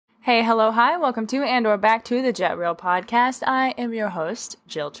Hey, hello, hi, welcome to and/or back to the Jet Reel Podcast. I am your host,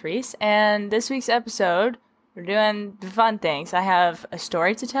 Jill Treese, and this week's episode, we're doing the fun things. I have a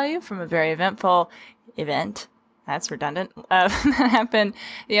story to tell you from a very eventful event, that's redundant, that happened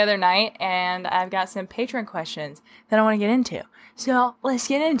the other night, and I've got some Patreon questions that I want to get into. So, let's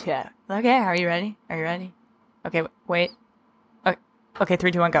get into it. Okay, are you ready? Are you ready? Okay, wait. Okay,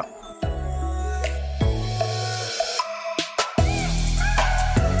 3, 2, 1, go.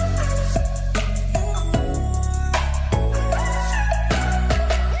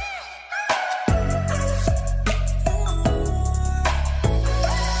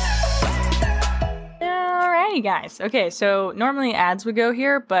 Guys. Okay, so normally ads would go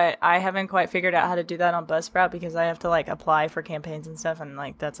here, but I haven't quite figured out how to do that on Buzzsprout because I have to apply for campaigns and stuff, and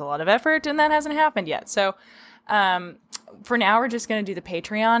that's a lot of effort, and that hasn't happened yet. So for now, we're just going to do the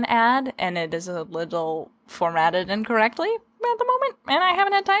Patreon ad, and it is a little formatted incorrectly at the moment, and I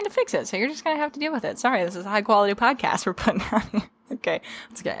haven't had time to fix it, so you're just going to have to deal with it. Sorry, this is a high quality podcast we're putting on here. Okay,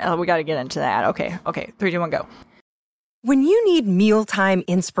 let's get. We got to get into that. Okay, 3, 2, 1, go. When you need mealtime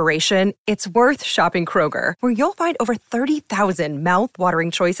inspiration, it's worth shopping Kroger, where you'll find over 30,000 mouth-watering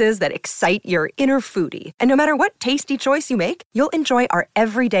choices that excite your inner foodie. And no matter what tasty choice you make, you'll enjoy our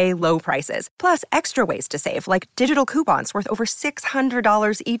everyday low prices, plus extra ways to save, like digital coupons worth over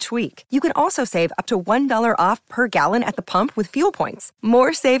 $600 each week. You can also save up to $1 off per gallon at the pump with fuel points.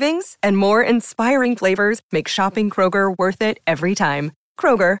 More savings and more inspiring flavors make shopping Kroger worth it every time.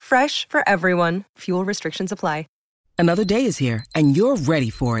 Kroger, fresh for everyone. Fuel restrictions apply. Another day is here, and you're ready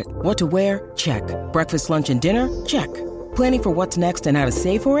for it. What to wear? Check. Breakfast, lunch, and dinner? Check. Planning for what's next and how to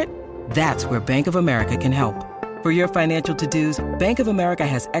save for it? That's where Bank of America can help. For your financial to-dos, Bank of America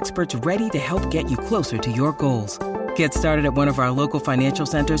has experts ready to help get you closer to your goals. Get started at one of our local financial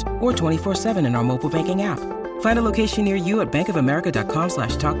centers or 24/7 in our mobile banking app. Find a location near you at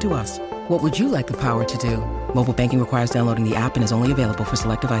bankofamerica.com/talktous. What would you like the power to do? Mobile banking requires downloading the app and is only available for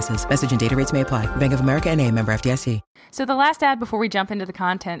select devices. Message and data rates may apply. Bank of America N.A., member FDIC. So the last ad before we jump into the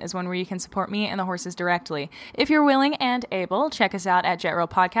content is one where you can support me and the horses directly. If you're willing and able, check us out at Jet Reel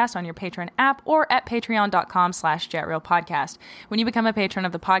Podcast on your Patreon app or at patreon.com/JetReelPodcast. When you become a patron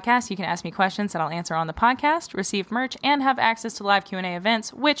of the podcast, you can ask me questions that I'll answer on the podcast, receive merch, and have access to live Q&A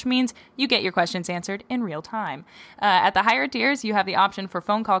events, which means you get your questions answered in real time. At the higher tiers, you have the option for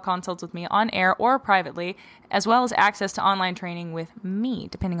phone call consults with me on air or privately, as well as access to online training with me,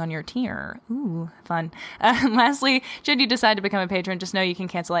 depending on your tier. Ooh, fun. Lastly, should you decide to become a patron, just know you can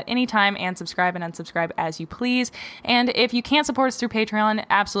cancel at any time and subscribe and unsubscribe as you please. And if you can't support us through Patreon,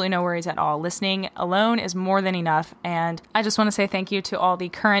 absolutely no worries at all. Listening alone is more than enough. And I just want to say thank you to all the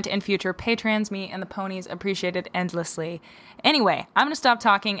current and future patrons. Me and the ponies appreciate it endlessly. Anyway, I'm going to stop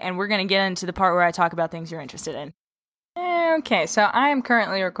talking and we're going to get into the part where I talk about things you're interested in. Okay, so I am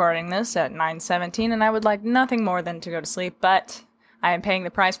currently recording this at 9:17 and I would like nothing more than to go to sleep, but I am paying the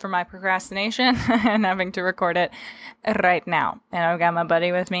price for my procrastination and having to record it right now. And I've got my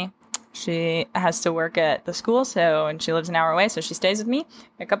buddy with me. She has to work at the school, and she lives an hour away, so she stays with me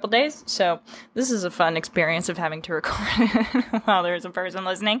a couple days. So this is a fun experience of having to record it while there's a person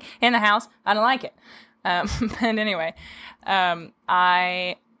listening in the house. I don't like it. But anyway,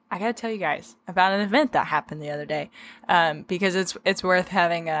 I gotta tell you guys about an event that happened the other day, because it's worth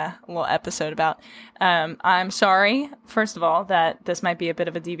having a little episode about. I'm sorry, first of all, that this might be a bit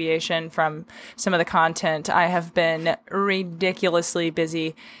of a deviation from some of the content. I have been ridiculously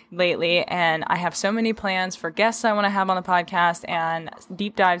busy lately, and I have so many plans for guests I want to have on the podcast and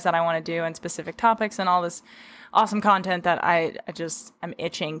deep dives that I want to do and specific topics and all this awesome content that I just am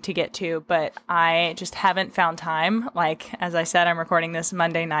itching to get to, but I just haven't found time. As I said, I'm recording this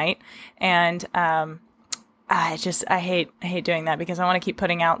Monday night, and I hate doing that because I want to keep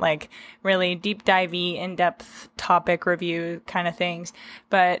putting out really deep divey, in-depth topic review kind of things.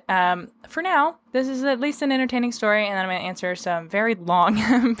 But for now, this is at least an entertaining story, and then I'm going to answer some very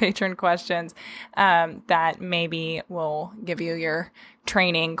long patron questions that maybe will give you your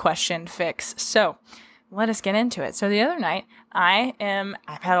training question fix. So let us get into it. So the other night, I've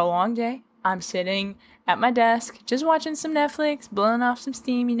had a long day. I'm sitting at my desk, just watching some Netflix, blowing off some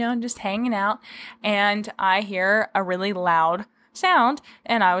steam, just hanging out. And I hear a really loud sound.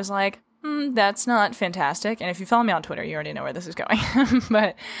 And I was like, that's not fantastic. And if you follow me on Twitter, you already know where this is going.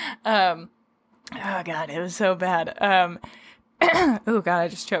 But, oh God, it was so bad. Oh God, I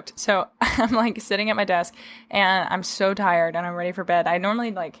just choked. So I'm sitting at my desk and I'm so tired and I'm ready for bed. I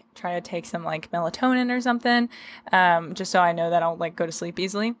normally try to take some melatonin or something, just so I know that I'll go to sleep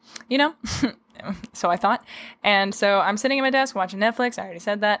easily, So I thought. And so I'm sitting at my desk watching Netflix. I already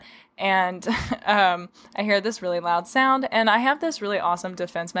said that. And I hear this really loud sound, and I have this really awesome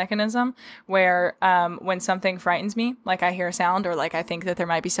defense mechanism where when something frightens me, like I hear a sound or like I think that there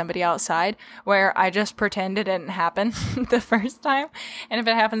might be somebody outside, where I just pretend it didn't happen the first time. And if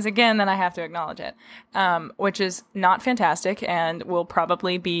it happens again, then I have to acknowledge it, which is not fantastic and will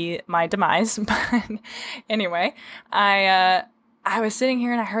probably be my demise. But anyway, I was sitting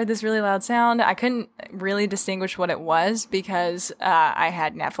here and I heard this really loud sound. I couldn't really distinguish what it was because I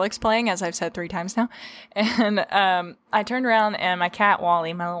had Netflix playing, as I've said 3 times now. And I turned around and my cat,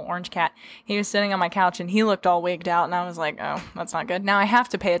 Wally, my little orange cat, he was sitting on my couch and he looked all wigged out. And I was like, oh, that's not good. Now I have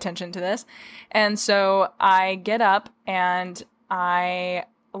to pay attention to this. And so I get up and I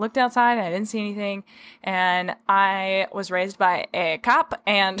looked outside and I didn't see anything, and I was raised by a cop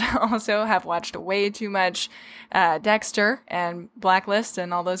and also have watched way too much Dexter and Blacklist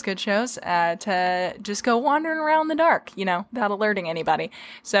and all those good shows to just go wandering around in the dark, without alerting anybody.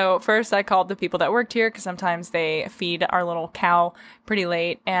 So first I called the people that worked here because sometimes they feed our little cow pretty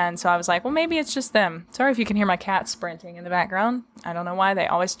late, and so I was like, well, maybe it's just them. Sorry if you can hear my cat sprinting in the background. I don't know why. They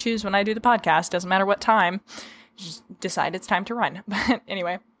always choose when I do the podcast, doesn't matter what time. Just decide it's time to run. But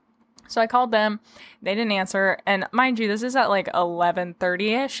anyway, so I called them. They didn't answer. And mind you, this is at like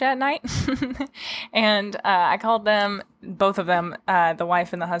 11:30ish at night. And I called them, both of them, the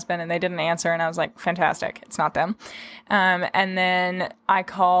wife and the husband, and they didn't answer. And I was like, fantastic. It's not them. And then I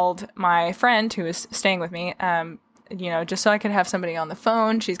called my friend who was staying with me, just so I could have somebody on the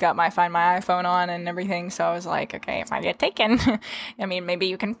phone. She's got Find My iPhone on and everything. So I was like, okay, if I get taken, maybe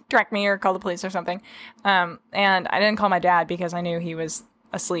you can direct me or call the police or something. And I didn't call my dad because I knew he was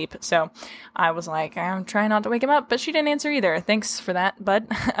asleep. So I was like, I'm trying not to wake him up, but she didn't answer either. Thanks for that, bud.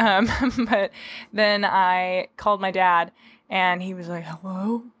 But then I called my dad and he was like,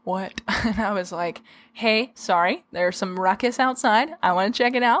 hello, what? And I was like, hey, sorry, there's some ruckus outside. I want to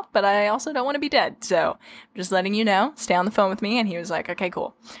check it out, but I also don't want to be dead. So I'm just letting you know, stay on the phone with me. And he was like, okay,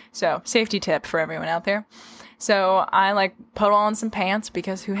 cool. So safety tip for everyone out there. So I put on some pants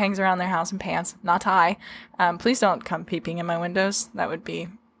because who hangs around their house in pants? Not tie. Please don't come peeping in my windows. That would be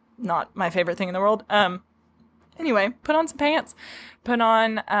not my favorite thing in the world. Anyway, put on some pants, put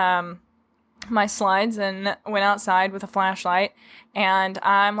on my slides and went outside with a flashlight, and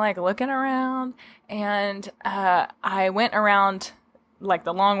I'm looking around, and I went around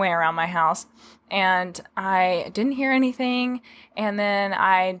the long way around my house, and I didn't hear anything, and then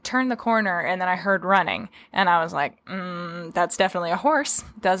I turned the corner, and then I heard running, and I was like, that's definitely a horse.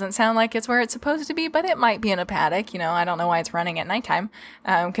 Doesn't sound like it's where it's supposed to be, but it might be in a paddock. I don't know why it's running at nighttime,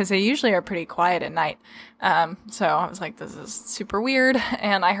 because they usually are pretty quiet at night. So I was like, this is super weird,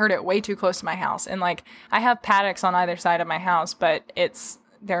 and I heard it way too close to my house, and I have paddocks on either side of my house, but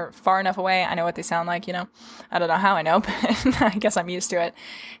they're far enough away. I know what they sound like, I don't know how I know, but I guess I'm used to it.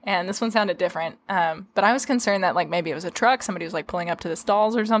 And this one sounded different. But I was concerned that maybe it was a truck. Somebody was pulling up to the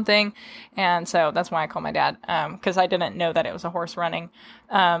stalls or something. And so that's why I called my dad. Cause I didn't know that it was a horse running.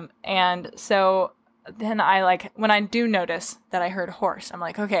 And so then when I do notice that I heard horse, I'm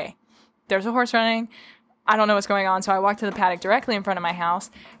like, okay, there's a horse running. I don't know what's going on. So I walked to the paddock directly in front of my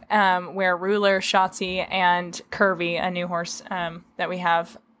house, where Ruler, Shotzi, and Curvy, a new horse that we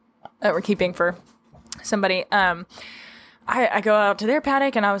have that we're keeping for somebody, I go out to their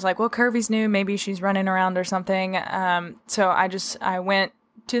paddock, and I was like, well, Curvy's new. Maybe she's running around or something. So I went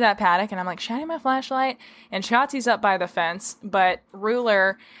to that paddock, and I'm shining my flashlight, and Shotzi's up by the fence, but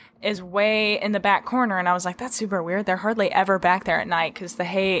Ruler is way in the back corner, and I was like, that's super weird. They're hardly ever back there at night because the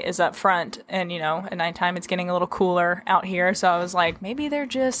hay is up front, and at nighttime it's getting a little cooler out here. So I was like, maybe they're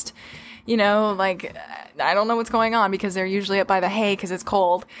just I don't know what's going on, because they're usually up by the hay because it's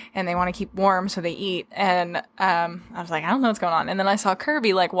cold and they want to keep warm, so they eat. And I was like, I don't know what's going on. And then I saw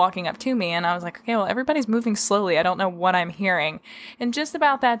Kirby walking up to me, and I was like, okay, well, everybody's moving slowly. I don't know what I'm hearing. And just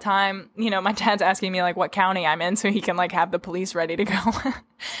about that time, my dad's asking me what county I'm in so he can have the police ready to go.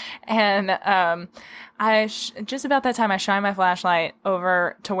 And just about that time, I shine my flashlight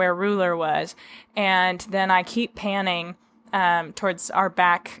over to where Ruler was, and then I keep panning towards our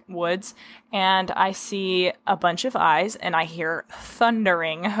backwoods, and I see a bunch of eyes, and I hear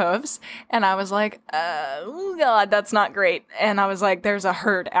thundering hooves, and I was like, oh god, that's not great. And I was like, there's a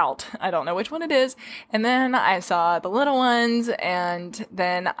herd out. I don't know which one it is. And then I saw the little ones, and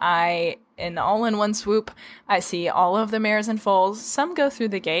then all in one swoop, I see all of the mares and foals. Some go through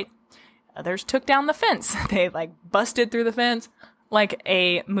the gate, others took down the fence. They busted through the fence like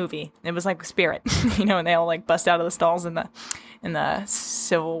a movie. It was like Spirit, and they all bust out of the stalls in the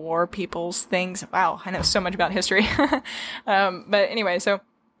Civil War people's things. Wow, I know so much about history. But anyway, so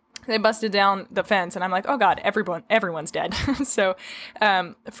they busted down the fence, and I'm like, oh God, everyone's dead. So,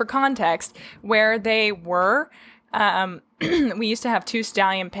 for context, where they were, we used to have 2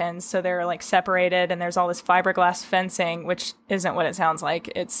 stallion pens, so they're like separated, and there's all this fiberglass fencing, which isn't what it sounds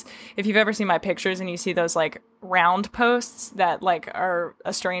like. It's, if you've ever seen my pictures and you see those like round posts that like are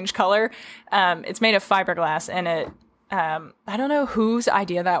a strange color, it's made of fiberglass, and it, I don't know whose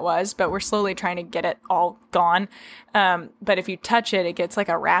idea that was, but we're slowly trying to get it all gone. But if you touch it, it gets like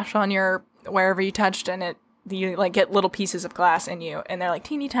a rash on your, wherever you touched, and you like get little pieces of glass in you, and they're like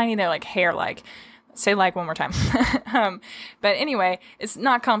teeny tiny. They're like hair-like. Say like one more time. But anyway, it's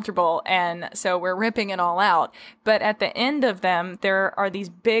not comfortable. And so we're ripping it all out. But at the end of them, there are these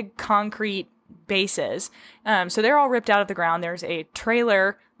big concrete bases. So they're all ripped out of the ground. There's a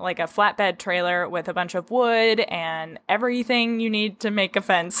trailer, like a flatbed trailer with a bunch of wood and everything you need to make a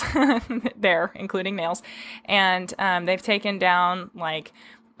fence there, including nails. And they've taken down like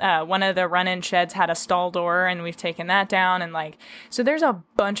one of the run-in sheds had a stall door, and we've taken that down. And like, so there's a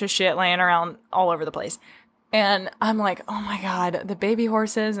bunch of shit laying around all over the place. And I'm like, oh my God, the baby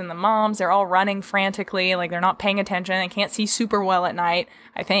horses and the moms, they're all running frantically. Like, they're not paying attention. They can't see super well at night.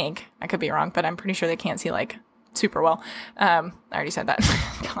 I think. I could be wrong, but I'm pretty sure they can't see like super well. I already said that.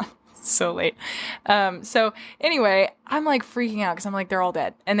 God, it's so late. So anyway, I'm like freaking out because I'm like, they're all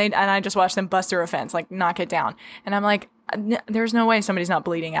dead. And I just watched them bust through a fence, like knock it down. And I'm like, there's no way somebody's not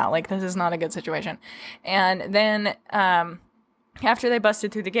bleeding out. Like, this is not a good situation. And then, after they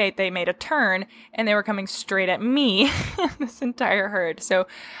busted through the gate, they made a turn, and they were coming straight at me, this entire herd. So,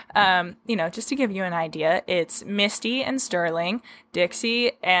 just to give you an idea, it's Misty and Sterling,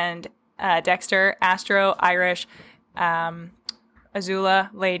 Dixie and Dexter, Astro, Irish, Azula,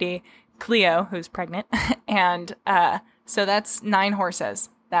 Lady, Cleo, who's pregnant, and so that's 9 horses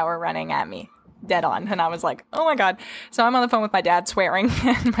that were running at me. Dead on. And I was like, oh my God. So I'm on the phone with my dad swearing,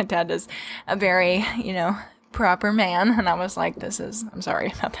 and my dad is a very, proper man. And I was like, I'm sorry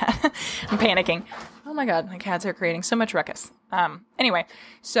about that. I'm panicking. Oh my God, my cats are creating so much ruckus. Anyway,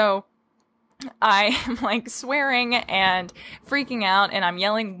 so I am like swearing and freaking out, and I'm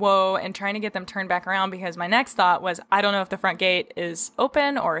yelling, whoa, and trying to get them turned back around, because my next thought was, I don't know if the front gate is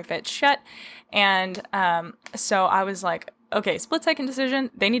open or if it's shut. And, so I was like, okay, split-second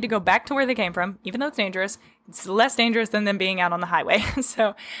decision. They need to go back to where they came from, even though it's dangerous. It's less dangerous than them being out on the highway.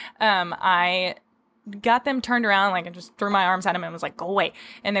 So I got them turned around, like, and just threw my arms at them and was like, go away.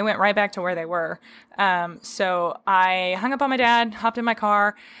 And they went right back to where they were. So I hung up on my dad, hopped in my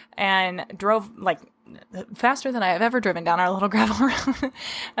car, and drove, like, faster than I have ever driven down our little gravel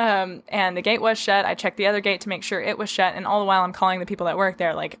road. And the gate was shut. I checked the other gate to make sure it was shut. And all the while I'm calling the people that work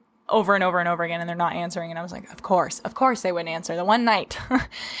there, like, over and over and over again, and they're not answering. And I was like, of course they wouldn't answer the one night.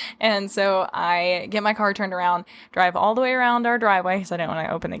 And so I get my car turned around, drive all the way around our driveway, because I didn't want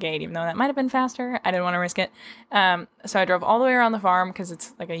to open the gate, even though that might have been faster. I didn't want to risk it. So I drove all the way around the farm, because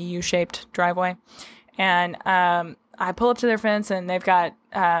it's like a U-shaped driveway. And I pull up to their fence, and they've got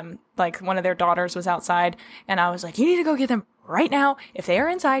like one of their daughters was outside, and I was like, you need to go get them right now. If they are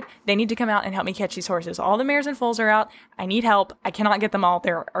inside, they need to come out and help me catch these horses. All the mares and foals are out. I need help. I cannot get them all.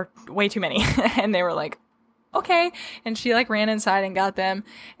 There are way too many. And they were like, okay. And she like ran inside and got them.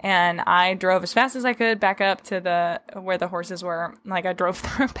 And I drove as fast as I could back up to where the horses were. Like, I drove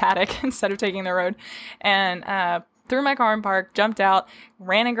through a paddock instead of taking the road, and threw my car in park, jumped out,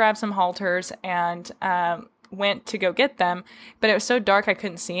 ran and grabbed some halters, and went to go get them, but it was so dark I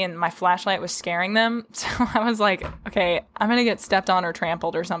couldn't see, and my flashlight was scaring them. So I was like, okay, I'm gonna get stepped on or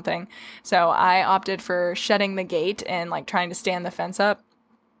trampled or something. So I opted for shutting the gate and like trying to stand the fence up.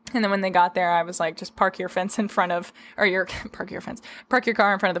 And then when they got there, I was like, just park your car in front of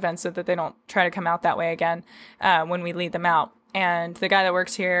the fence so that they don't try to come out that way again when we lead them out. And the guy that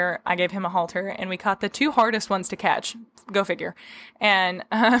works here, I gave him a halter, and we caught the 2 hardest ones to catch. Go figure. And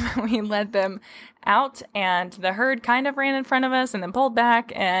we led them out, and the herd kind of ran in front of us and then pulled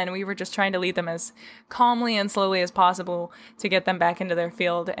back, and we were just trying to lead them as calmly and slowly as possible to get them back into their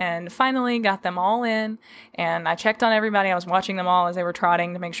field, and finally got them all in. And I checked on everybody. I was watching them all as they were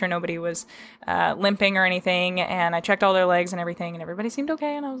trotting to make sure nobody was limping or anything, and I checked all their legs and everything, and everybody seemed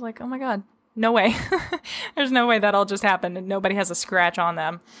okay. And I was like, oh my God, no way. There's no way that all just happened and nobody has a scratch on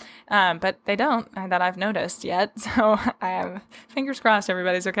them. But they don't, that I've noticed yet. So I have fingers crossed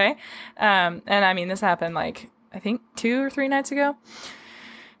everybody's okay. And I mean, this happened like, I think 2 or 3 nights ago.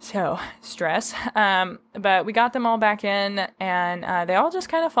 So stress. But we got them all back in, and they all just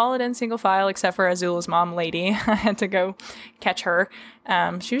kind of followed in single file, except for Azula's mom, Lady. I had to go catch her.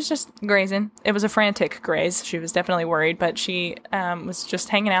 She was just grazing. It was a frantic graze. She was definitely worried, but she was just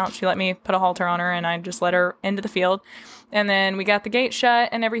hanging out. She let me put a halter on her, and I just let her into the field. And then we got the gate shut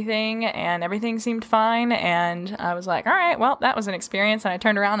and everything seemed fine. And I was like, all right, well, that was an experience. And I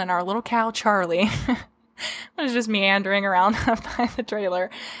turned around, and our little cow, Charlie, was just meandering around by the trailer.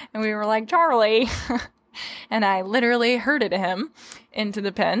 And we were like, Charlie. And I literally herded him into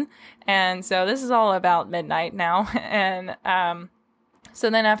the pen. And so this is all about midnight now. And so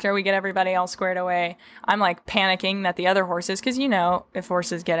then after we get everybody all squared away, I'm like panicking that the other horses, because you know, if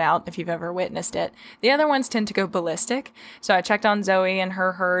horses get out, if you've ever witnessed it, the other ones tend to go ballistic. So I checked on Zoe and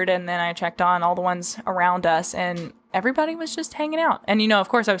her herd, and then I checked on all the ones around us, and everybody was just hanging out. And, you know, of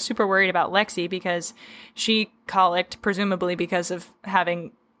course, I was super worried about Lexi because she colicked, presumably because of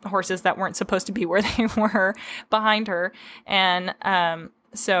having horses that weren't supposed to be where they were behind her. And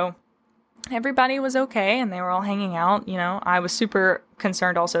so everybody was okay, and they were all hanging out. You know, I was super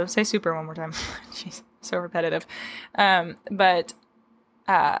concerned also. Say super one more time. Jeez, so repetitive. But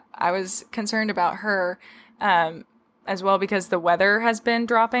I was concerned about her as well, because the weather has been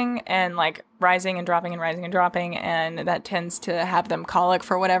dropping and like rising and dropping and rising and dropping, and that tends to have them colic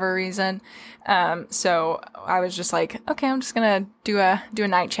for whatever reason. So I was just like, okay, I'm just gonna do a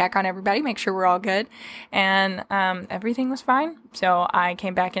night check on everybody, make sure we're all good, and everything was fine. So I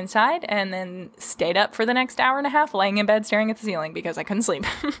came back inside and then stayed up for the next hour and a half, laying in bed staring at the ceiling because I couldn't sleep.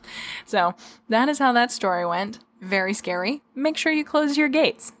 So that is how that story went. Very scary. Make sure you close your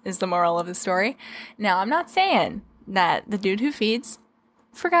gates is the moral of the story. Now, I'm not saying that the dude who feeds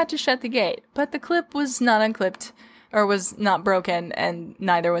forgot to shut the gate, but the clip was not unclipped or was not broken, and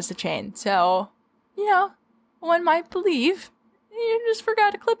neither was the chain. So, you know, one might believe you just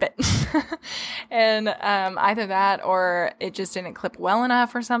forgot to clip it. And either that or it just didn't clip well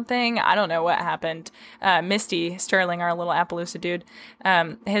enough or something. I don't know what happened. Misty Sterling, our little Appaloosa dude,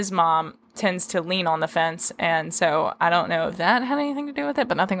 his mom tends to lean on the fence, and so I don't know if that had anything to do with it,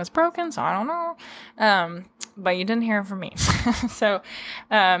 but nothing was broken, so I don't know. But you didn't hear from me. So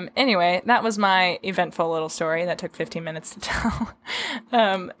anyway, that was my eventful little story that took 15 minutes to tell.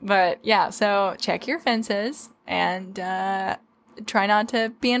 But yeah, so check your fences and try not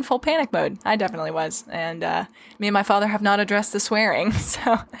to be in full panic mode. I definitely was. And me and my father have not addressed the swearing, so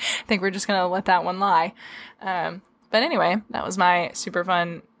I think we're just going to let that one lie. But anyway, that was my super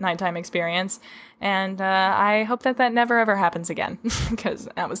fun nighttime experience. And I hope that never ever happens again, because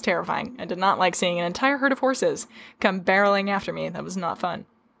that was terrifying. I did not like seeing an entire herd of horses come barreling after me. That was not fun.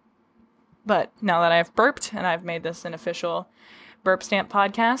 But now that I've burped and I've made this an official Burp Stamp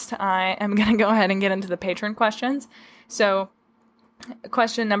podcast, I am going to go ahead and get into the patron questions. So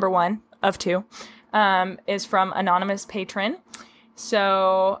question number 1 of 2 is from anonymous patron.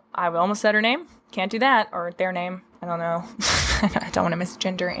 So I almost said her name. Can't do that, or their name. I don't know. I don't want to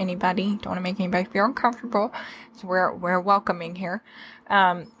misgender anybody. Don't want to make anybody feel uncomfortable. So we're welcoming here.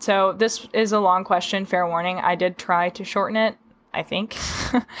 So this is a long question. Fair warning. I did try to shorten it, I think.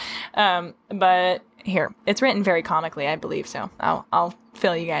 But here, it's written very comically, I believe. So I'll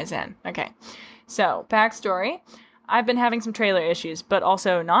fill you guys in. Okay. So backstory. I've been having some trailer issues, but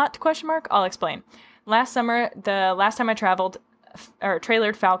also not, ? I'll explain. Last summer, the last time I traveled or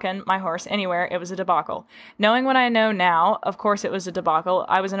trailered Falcon, my horse, anywhere, it was a debacle. Knowing what I know now, of course it was a debacle.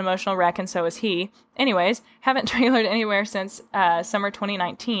 I was an emotional wreck, and so was he. Anyways, haven't trailered anywhere since summer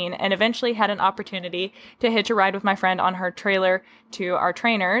 2019, and eventually had an opportunity to hitch a ride with my friend on her trailer to our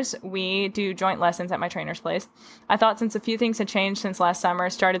trainers. We do joint lessons at my trainer's place. I thought since a few things had changed since last summer,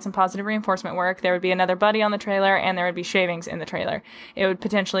 started some positive reinforcement work, there would be another buddy on the trailer, and there would be shavings in the trailer. It would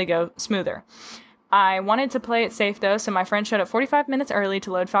potentially go smoother. I wanted to play it safe though, so my friend showed up 45 minutes early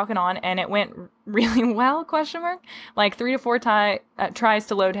to load Falcon on, and it went really well, ? Like 3 to 4 tries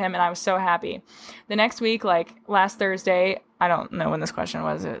to load him, and I was so happy. The next week, like last Thursday, I don't know when this question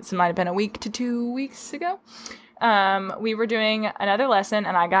was, it might have been a week to 2 weeks ago, we were doing another lesson,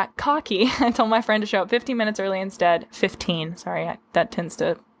 and I got cocky. I told my friend to show up 15 minutes early instead. 15, sorry, that tends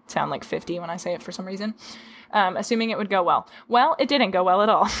to sound like 50 when I say it for some reason. Assuming it would go well. Well, it didn't go well at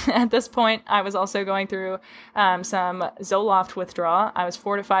all. At this point, I was also going through some Zoloft withdrawal. I was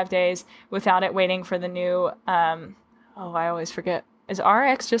 4 to 5 days without it, waiting for the new, I always forget. Is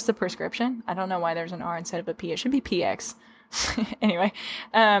RX just the prescription? I don't know why there's an R instead of a P. It should be PX. Anyway,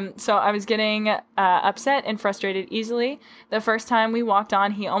 so I was getting upset and frustrated easily. The first time we walked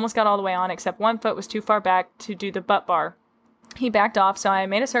on, he almost got all the way on, except one foot was too far back to do the butt bar. He backed off, so I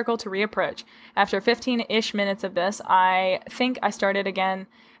made a circle to reapproach. After 15-ish minutes of this, I think I started again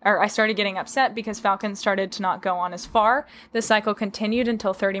I started getting upset because Falcon started to not go on as far. The cycle continued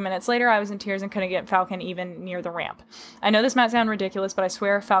until 30 minutes later. I was in tears and couldn't get Falcon even near the ramp. I know this might sound ridiculous, but I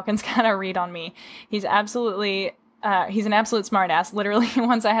swear Falcon's got a read on me. He's an absolute smartass. Literally,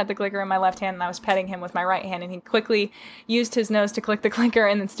 once I had the clicker in my left hand and I was petting him with my right hand, and he quickly used his nose to click the clicker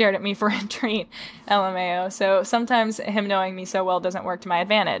and then stared at me for a treat. LMAO. So sometimes him knowing me so well doesn't work to my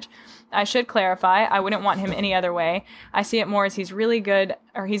advantage. I should clarify, I wouldn't want him any other way. I see it more as he's a really good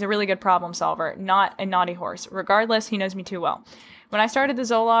problem solver, not a naughty horse. Regardless, he knows me too well. When I started the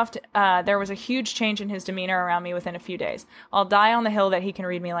Zoloft, there was a huge change in his demeanor around me within a few days. I'll die on the hill that he can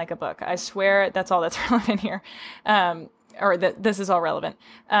read me like a book. I swear that's all that's relevant here. This is all relevant.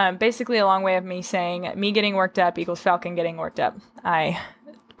 Basically a long way of me saying me getting worked up equals Falcon getting worked up. I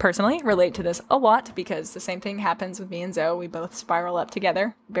personally relate to this a lot because the same thing happens with me and Zoe. We both spiral up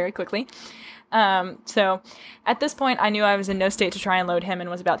together very quickly. So at this point, I knew I was in no state to try and load him and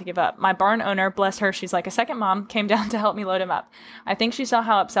was about to give up. My barn owner, bless her, she's like a second mom, came down to help me load him up. I think she saw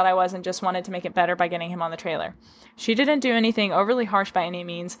how upset I was and just wanted to make it better by getting him on the trailer. She didn't do anything overly harsh by any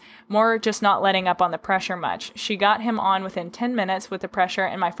means, more just not letting up on the pressure much. She got him on within 10 minutes with the pressure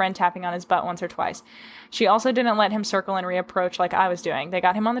and my friend tapping on his butt once or twice. She also didn't let him circle and reapproach like I was doing. They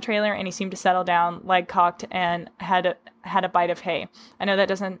got him on the trailer and he seemed to settle down, leg cocked, and had a bite of hay. I know that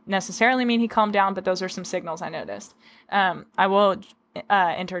doesn't necessarily mean he calmed down, but those are some signals I noticed. I will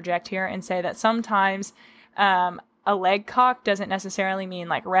interject here and say that sometimes a leg cock doesn't necessarily mean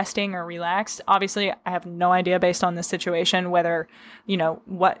like resting or relaxed. Obviously, I have no idea based on this situation whether,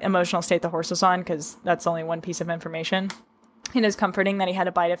 what emotional state the horse was on, because that's only one piece of information. It is comforting that he had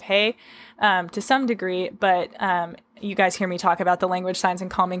a bite of hay to some degree, but you guys hear me talk about the language, signs, and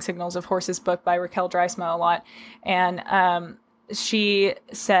calming signals of horses book by Raquel Dreisma a lot. And she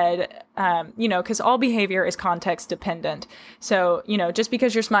said, because all behavior is context dependent. So, just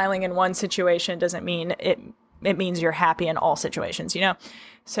because you're smiling in one situation doesn't mean it means you're happy in all situations,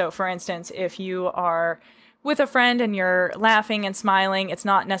 So for instance, if you are with a friend and you're laughing and smiling, it's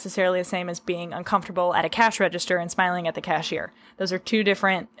not necessarily the same as being uncomfortable at a cash register and smiling at the cashier. Those are two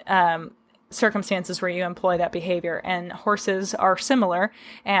different circumstances where you employ that behavior, and horses are similar.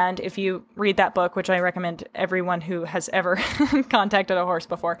 And if you read that book, which I recommend everyone who has ever contacted a horse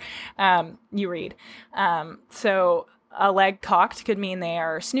before, you read. So a leg cocked could mean they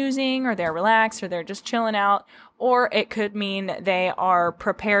are snoozing or they're relaxed or they're just chilling out. Or it could mean they are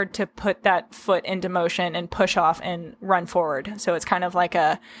prepared to put that foot into motion and push off and run forward. So it's kind of like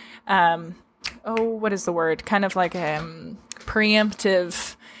a, what is the word? Kind of like a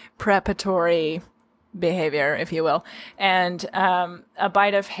preemptive, preparatory behavior, if you will. And a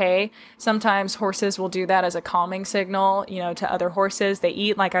bite of hay, sometimes horses will do that as a calming signal, to other horses. They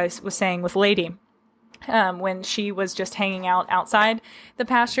eat, like I was saying with Lady. When she was just hanging out outside the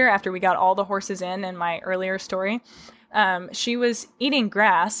pasture after we got all the horses in my earlier story. She was eating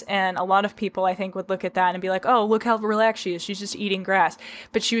grass, and a lot of people, I think, would look at that and be like, oh, look how relaxed she is. She's just eating grass.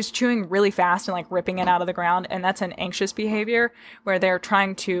 But she was chewing really fast and ripping it out of the ground. And that's an anxious behavior where they're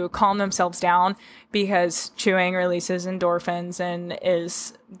trying to calm themselves down because chewing releases endorphins and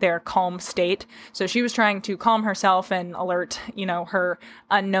is their calm state. So she was trying to calm herself and alert, her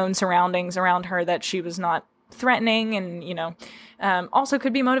unknown surroundings around her that she was not threatening, and also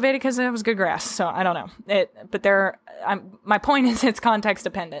could be motivated because it was good grass. So I don't know but my point is it's context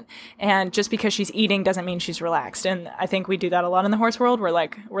dependent, and just because she's eating doesn't mean she's relaxed. And I think we do that a lot in the horse world. We're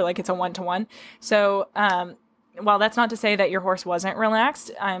like it's a 1-to-1. So while that's not to say that your horse wasn't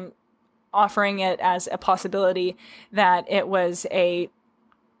relaxed, I'm offering it as a possibility that it was a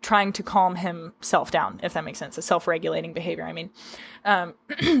trying to calm himself down, if that makes sense, a self-regulating behavior. I mean,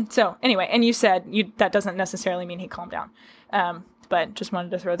 so anyway, and you said that doesn't necessarily mean he calmed down, but just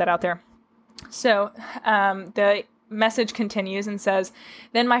wanted to throw that out there. So the message continues and says,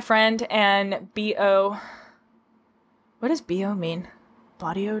 then my friend and BO, what does BO mean?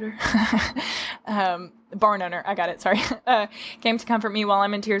 Body odor? Barn owner, I got it, sorry, came to comfort me while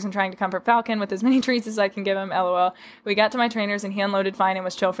I'm in tears and trying to comfort Falcon with as many treats as I can give him, LOL. We got to my trainers and he unloaded fine and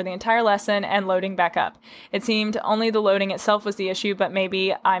was chill for the entire lesson and loading back up. It seemed only the loading itself was the issue, but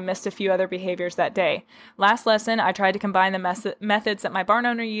maybe I missed a few other behaviors that day. Last lesson, I tried to combine the methods that my barn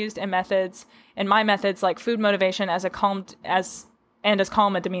owner used and my methods like food motivation as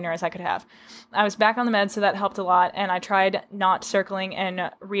calm a demeanor as I could have. I was back on the meds, so that helped a lot, and I tried not circling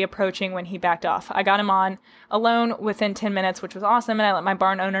and reapproaching when he backed off. I got him on alone within 10 minutes, which was awesome, and I let my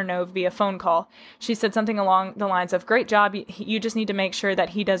barn owner know via phone call. She said something along the lines of, great job, you just need to make sure that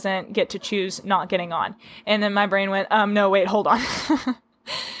he doesn't get to choose not getting on. And then my brain went, no, wait, hold on.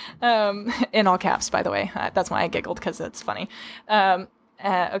 In all caps, by the way. That's why I giggled, because it's funny.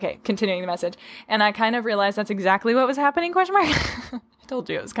 Okay, continuing the message. And I kind of realized that's exactly what was happening, question mark. I told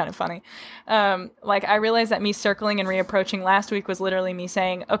you it was kind of funny. Like, I realized that me circling and reapproaching last week was literally me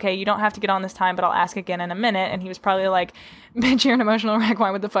saying, okay, you don't have to get on this time, but I'll ask again in a minute. And he was probably like, bitch, you're an emotional wreck.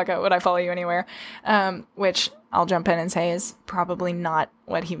 Why would the fuck would I follow you anywhere? Which I'll jump in and say is probably not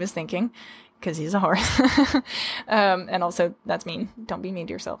what he was thinking, because he's a horse. And also, that's mean. Don't be mean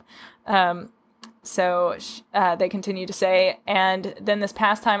to yourself. So they continue to say, and then this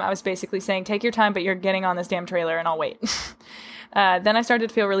past time I was basically saying, take your time, but you're getting on this damn trailer and I'll wait. Then I started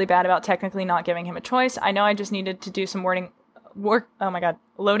to feel really bad about technically not giving him a choice. I know I just needed to do some loading work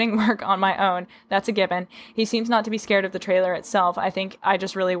on my own. That's a given. He seems not to be scared of the trailer itself. I think I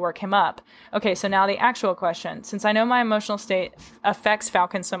just really work him up. Okay, so now the actual question. Since I know my emotional state affects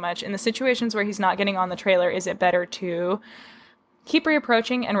Falcon so much, in the situations where he's not getting on the trailer, is it better to keep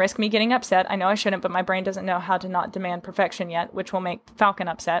reapproaching and risk me getting upset? I know I shouldn't, but my brain doesn't know how to not demand perfection yet, which will make Falcon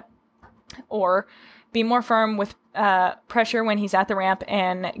upset. Or be more firm with pressure when he's at the ramp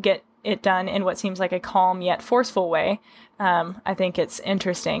and get it done in what seems like a calm yet forceful way. I think it's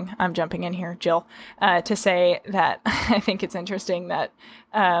interesting. I'm jumping in here, Jill, to say that I think it's interesting that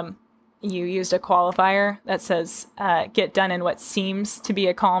you used a qualifier that says get done in what seems to be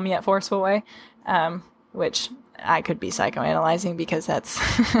a calm yet forceful way, which I could be psychoanalyzing because that's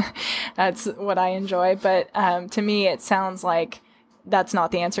that's what I enjoy. But to me, it sounds like that's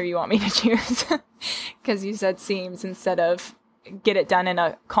not the answer you want me to choose, because you said seems instead of get it done in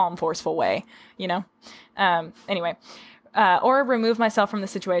a calm, forceful way, you know? Anyway, or remove myself from the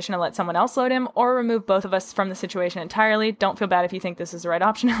situation and let someone else load him, or remove both of us from the situation entirely. Don't feel bad if you think this is the right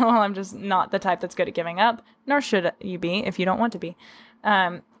option. I'm just not the type that's good at giving up, nor should you be if you don't want to be.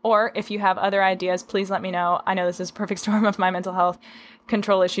 Or if you have other ideas, please let me know. I know this is a perfect storm of my mental health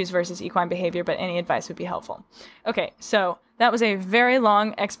control issues versus equine behavior, but any advice would be helpful. Okay, so that was a very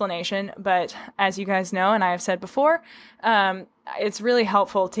long explanation, but as you guys know, and I have said before, it's really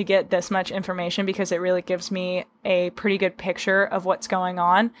helpful to get this much information because it really gives me a pretty good picture of what's going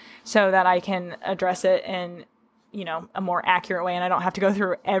on so that I can address it in, you know, a more accurate way, and I don't have to go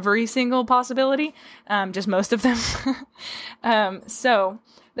through every single possibility, just most of them. So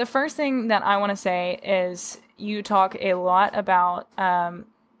the first thing that I want to say is you talk a lot about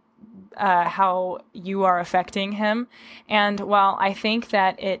how you are affecting him. And while I think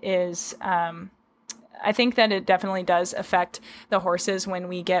that it is, I think that it definitely does affect the horses when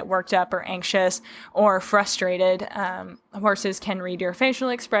we get worked up or anxious or frustrated. Horses can read your facial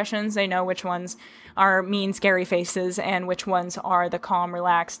expressions. They know which ones are mean, scary faces and which ones are the calm,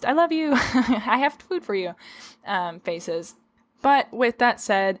 relaxed, I love you, I have food for you faces. But with that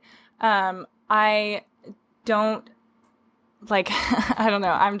said, I don't like, I don't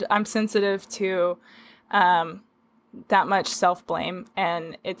know, I'm sensitive to that much self-blame,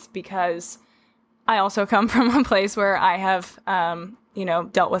 and it's because I also come from a place where I have, you know,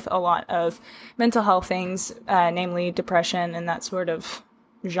 dealt with a lot of mental health things, namely depression and that sort of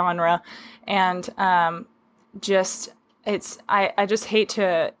genre. And I just hate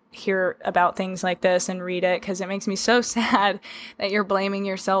to hear about things like this and read it because it makes me so sad that you're blaming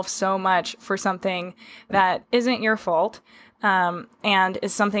yourself so much for something that isn't your fault. And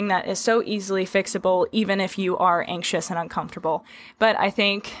is something that is so easily fixable, even if you are anxious and uncomfortable. But I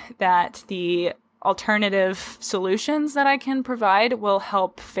think that the alternative solutions that I can provide will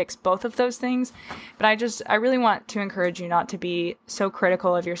help fix both of those things. But I really want to encourage you not to be so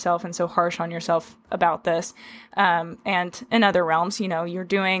critical of yourself and so harsh on yourself about this. And in other realms, you know, you're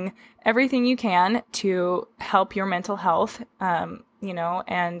doing everything you can to help your mental health, you know,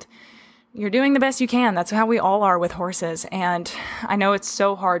 and you're doing the best you can. That's how we all are with horses. And I know it's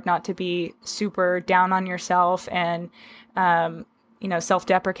so hard not to be super down on yourself and, you know,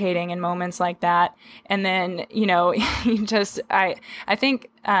 self-deprecating in moments like that. And then, you know, you just, I think,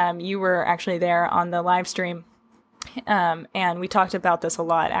 you were actually there on the live stream. And we talked about this a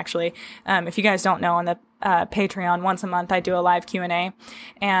lot, actually. If you guys don't know, on the, Patreon, once a month, I do a live Q&A,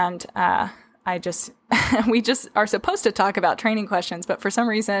 and, we just are supposed to talk about training questions, but for some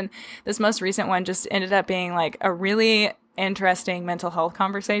reason, this most recent one just ended up being like a really interesting mental health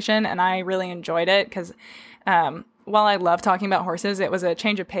conversation. And I really enjoyed it because, while I love talking about horses, it was a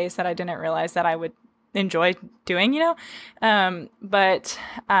change of pace that I didn't realize that I would enjoy doing, you know? But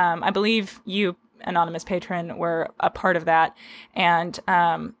I believe you, anonymous patron, were a part of that. And,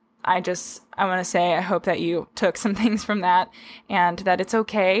 I want to say, I hope that you took some things from that and that it's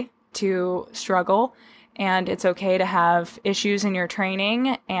okay to struggle and it's okay to have issues in your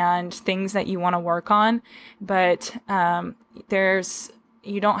training and things that you want to work on. But,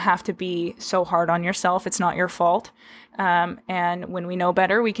 you don't have to be so hard on yourself. It's not your fault. And when we know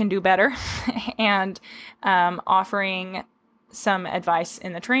better, we can do better. And offering some advice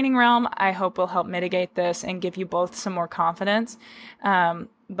in the training realm, I hope will help mitigate this and give you both some more confidence.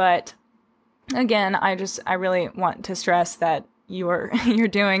 But again, I really want to stress that you're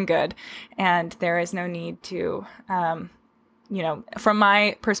doing good, and there is no need to, from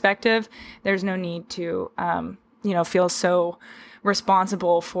my perspective, there's no need to, feel so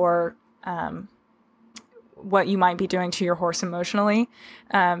responsible for, what you might be doing to your horse emotionally,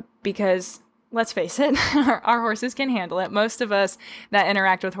 because let's face it, our horses can handle it. Most of us that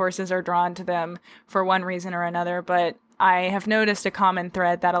interact with horses are drawn to them for one reason or another, but I have noticed a common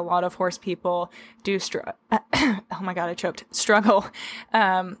thread that a lot of horse people do struggle,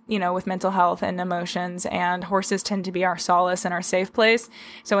 with mental health and emotions, and horses tend to be our solace and our safe place.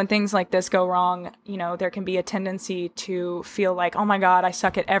 So when things like this go wrong, there can be a tendency to feel like, oh my God, I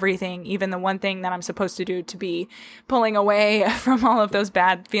suck at everything. Even the one thing that I'm supposed to do to be pulling away from all of those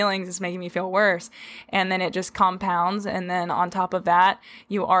bad feelings is making me feel worse. And then it just compounds. And then on top of that,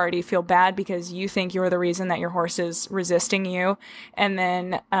 you already feel bad because you think you're the reason that your horse is resisting you. And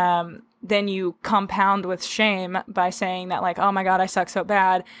then you compound with shame by saying that, like, oh my God, I suck so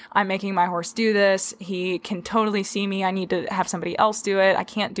bad. I'm making my horse do this. He can totally see me. I need to have somebody else do it. I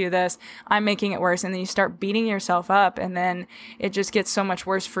can't do this. I'm making it worse. And then you start beating yourself up, and then it just gets so much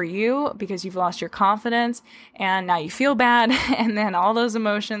worse for you because you've lost your confidence, and now you feel bad. And then all those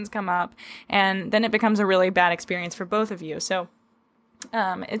emotions come up, and then it becomes a really bad experience for both of you. So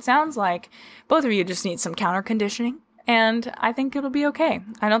it sounds like both of you just need some counter conditioning. And I think it'll be okay.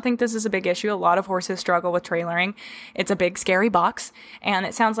 I don't think this is a big issue. A lot of horses struggle with trailering. It's a big, scary box. And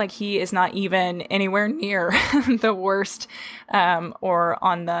it sounds like he is not even anywhere near the worst, or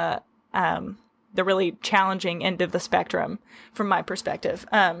on the really challenging end of the spectrum from my perspective.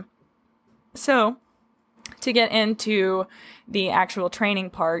 So to get into the actual training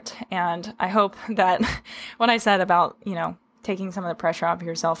part, and I hope that what I said about, taking some of the pressure off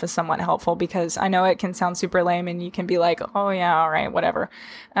yourself is somewhat helpful, because I know it can sound super lame and you can be like, oh yeah, all right, whatever.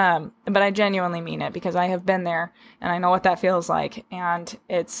 But I genuinely mean it, because I have been there and I know what that feels like. And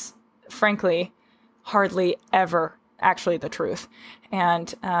it's frankly hardly ever actually the truth.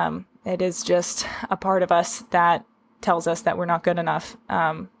 And it is just a part of us that tells us that we're not good enough.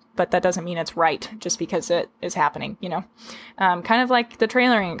 But that doesn't mean it's right just because it is happening, kind of like the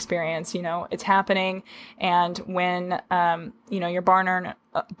trailering experience, it's happening. And when, your barn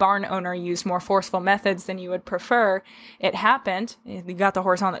owner used more forceful methods than you would prefer, it happened. You got the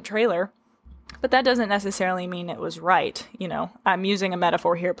horse on the trailer, but that doesn't necessarily mean it was right. I'm using a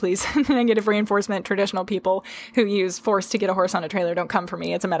metaphor here, please. Negative reinforcement, traditional people who use force to get a horse on a trailer, don't come for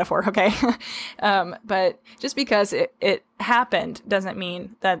me. It's a metaphor. Okay. But just because it happened doesn't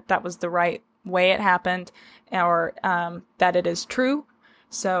mean that that was the right way it happened, or that it is true.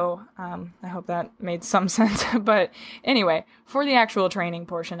 So I hope that made some sense. But anyway, for the actual training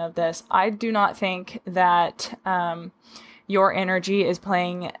portion of this, I do not think that your energy is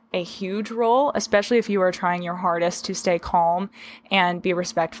playing a huge role, especially if you are trying your hardest to stay calm and be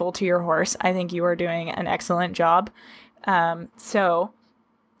respectful to your horse. I think you are doing an excellent job. So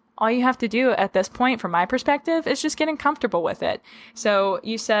all you have to do at this point, from my perspective, is just getting comfortable with it. So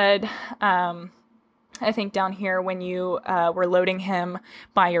you said, I think down here when you were loading him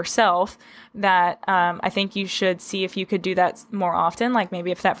by yourself, that I think you should see if you could do that more often. Like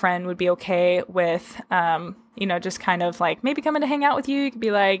maybe if that friend would be okay with, just kind of like maybe coming to hang out with you. You could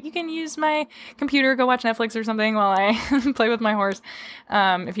be like, you can use my computer, go watch Netflix or something while I play with my horse,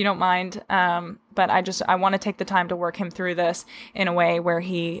 if you don't mind. But I want to take the time to work him through this in a way where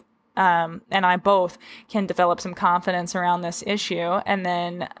he and I both can develop some confidence around this issue, and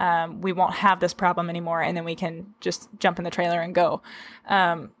then we won't have this problem anymore, and then we can just jump in the trailer and go.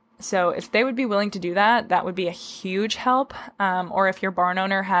 So if they would be willing to do that, that would be a huge help. Or if your barn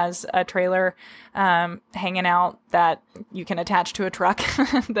owner has a trailer hanging out that you can attach to a truck,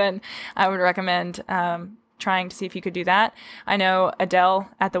 then I would recommend trying to see if you could do that. I know Adele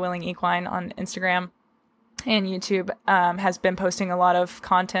at The Willing Equine on Instagram and YouTube has been posting a lot of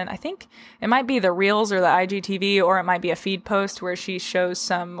content. I think it might be the Reels or the IGTV, or it might be a feed post where she shows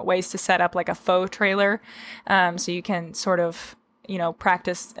some ways to set up like a faux trailer, so you can sort of,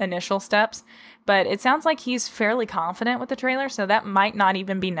 practice initial steps. But it sounds like he's fairly confident with the trailer, so that might not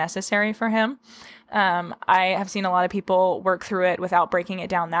even be necessary for him. I have seen a lot of people work through it without breaking it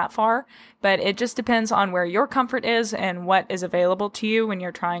down that far, but it just depends on where your comfort is and what is available to you when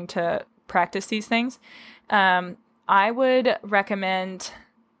you're trying to practice these things. I would recommend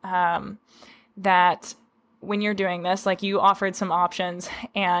that when you're doing this, like you offered some options,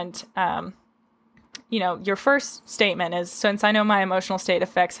 and your first statement is, since I know my emotional state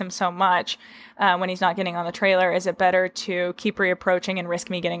affects him so much when he's not getting on the trailer, is it better to keep reapproaching and risk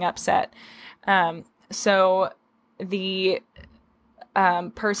me getting upset? So the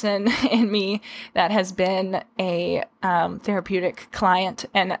person in me that has been a therapeutic client,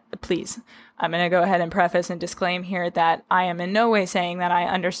 and please, I'm going to go ahead and preface and disclaim here that I am in no way saying that I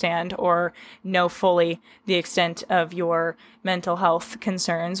understand or know fully the extent of your mental health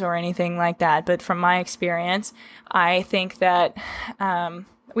concerns or anything like that. But from my experience, I think that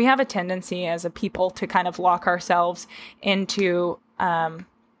we have a tendency as a people to kind of lock ourselves into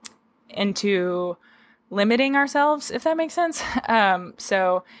limiting ourselves, if that makes sense.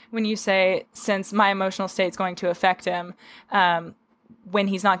 So when you say, since my emotional state is going to affect him, when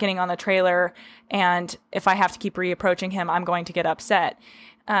he's not getting on the trailer, and if I have to keep reapproaching him, I'm going to get upset.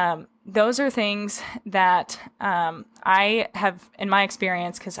 Those are things that I have, in my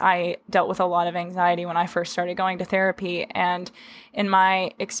experience, because I dealt with a lot of anxiety when I first started going to therapy. And in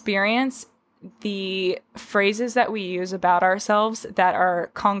my experience, the phrases that we use about ourselves that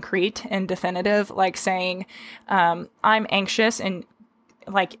are concrete and definitive, like saying, I'm anxious, and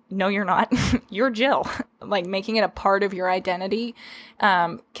like, no, you're not, you're Jill, like making it a part of your identity,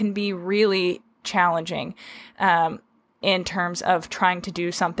 can be really challenging, in terms of trying to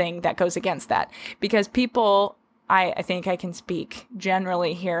do something that goes against that. Because people, I think I can speak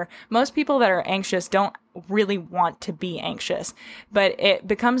generally here, most people that are anxious don't really want to be anxious, but it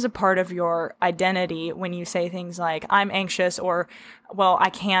becomes a part of your identity when you say things like, I'm anxious, or, well, I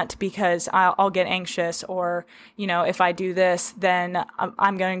can't because I'll get anxious, or, if I do this, then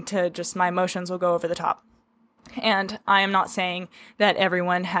I'm going to just, my emotions will go over the top. And I am not saying that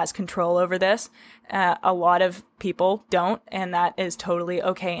everyone has control over this. A lot of people don't, and that is totally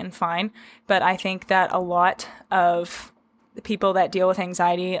okay and fine. But I think that a lot of the people that deal with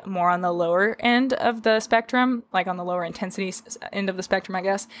anxiety more on the lower end of the spectrum, like on the lower intensity end of the spectrum, I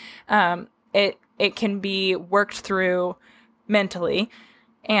guess, it can be worked through mentally,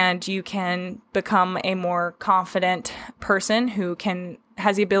 and you can become a more confident person who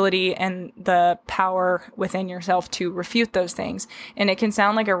has the ability and the power within yourself to refute those things. And it can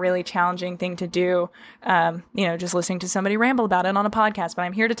sound like a really challenging thing to do, just listening to somebody ramble about it on a podcast. But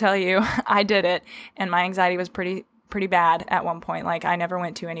I'm here to tell you, I did it, and my anxiety was pretty bad at one point. Like, I never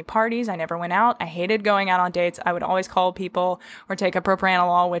went to any parties. I never went out. I hated going out on dates. I would always call people or take a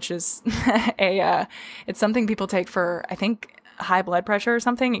propranolol, which is it's something people take for, I think, high blood pressure or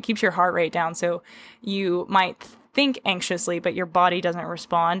something. It keeps your heart rate down, so you might think anxiously, but your body doesn't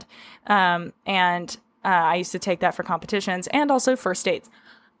respond. I used to take that for competitions and also first dates.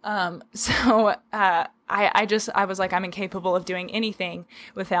 I was like, I'm incapable of doing anything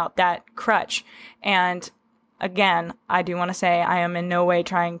without that crutch. And again, I do want to say I am in no way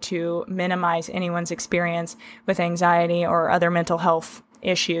trying to minimize anyone's experience with anxiety or other mental health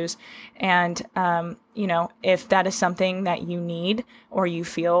issues. And, if that is something that you need or you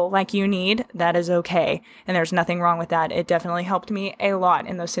feel like you need, that is okay. And there's nothing wrong with that. It definitely helped me a lot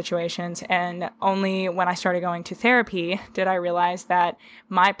in those situations. And only when I started going to therapy did I realize that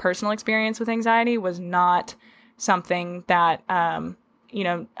my personal experience with anxiety was not something that,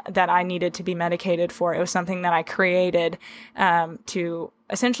 that I needed to be medicated for. It was something that I created to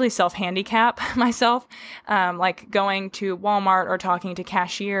essentially self-handicap myself, like going to Walmart or talking to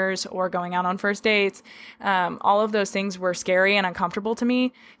cashiers or going out on first dates. All of those things were scary and uncomfortable to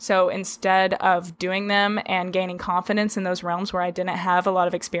me. So instead of doing them and gaining confidence in those realms where I didn't have a lot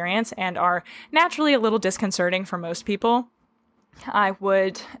of experience and are naturally a little disconcerting for most people, I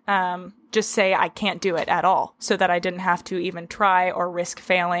would just say I can't do it at all, so that I didn't have to even try or risk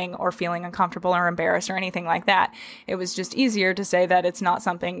failing or feeling uncomfortable or embarrassed or anything like that. It was just easier to say that it's not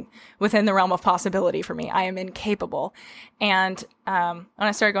something within the realm of possibility for me. I am incapable. And when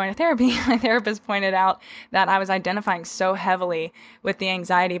I started going to therapy, my therapist pointed out that I was identifying so heavily with the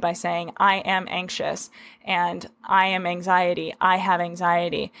anxiety by saying, I am anxious and I am anxiety. I have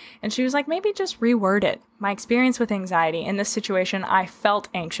anxiety. And she was like, maybe just reword it. My experience with anxiety in this situation, I felt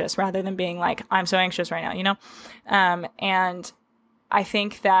anxious rather than being like, I'm so anxious right now, and I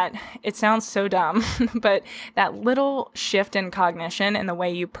think that it sounds so dumb, but that little shift in cognition and the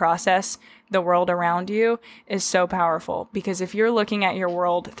way you process the world around you is so powerful. Because if you're looking at your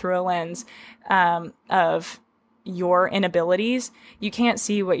world through a lens of your inabilities, you can't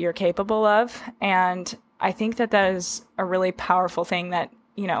see what you're capable of. And I think that is a really powerful thing that,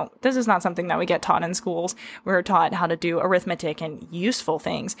 this is not something that we get taught in schools. We're taught how to do arithmetic and useful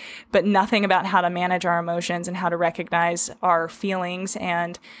things, but nothing about how to manage our emotions and how to recognize our feelings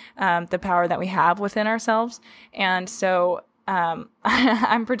and the power that we have within ourselves. And so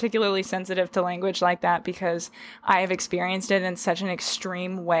I'm particularly sensitive to language like that because I have experienced it in such an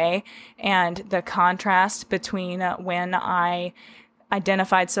extreme way. And the contrast between when I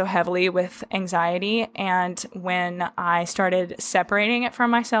identified so heavily with anxiety and when I started separating it from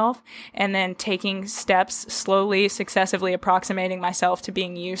myself and then taking steps slowly, successively approximating myself to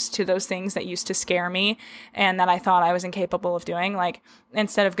being used to those things that used to scare me and that I thought I was incapable of doing. Like,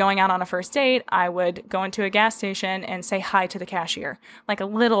 instead of going out on a first date, I would go into a gas station and say hi to the cashier, like a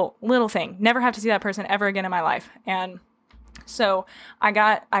little thing, never have to see that person ever again in my life. And so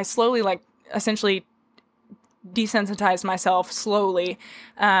I slowly, like, essentially desensitized myself slowly,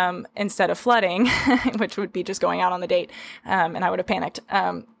 instead of flooding, which would be just going out on the date. And I would have panicked.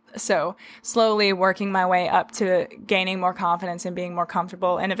 So slowly working my way up to gaining more confidence and being more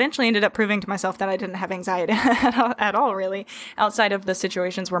comfortable, and eventually ended up proving to myself that I didn't have anxiety at all, really, outside of the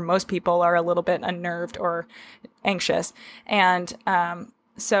situations where most people are a little bit unnerved or anxious. And,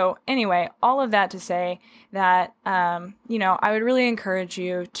 so anyway, all of that to say that, I would really encourage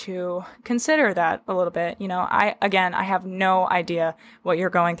you to consider that a little bit. I have no idea what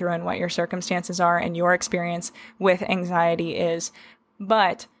you're going through and what your circumstances are and your experience with anxiety is,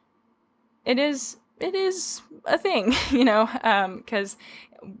 but it is a thing, because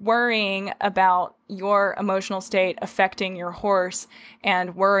worrying about your emotional state affecting your horse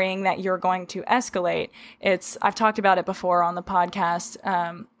and worrying that you're going to escalate. I've talked about it before on the podcast.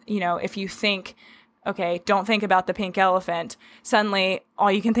 If you think, okay, don't think about the pink elephant, suddenly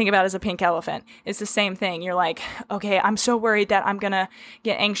all you can think about is a pink elephant. It's the same thing. You're like, okay, I'm so worried that I'm going to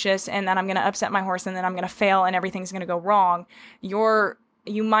get anxious and then I'm going to upset my horse and then I'm going to fail and everything's going to go wrong.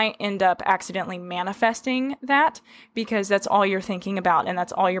 You might end up accidentally manifesting that because that's all you're thinking about and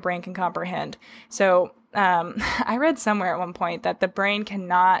that's all your brain can comprehend. So I read somewhere at one point that the brain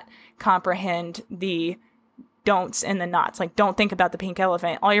cannot comprehend the don'ts and the nots. Like, don't think about the pink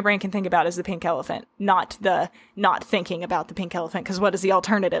elephant. All your brain can think about is the pink elephant, not thinking about the pink elephant. Because what is the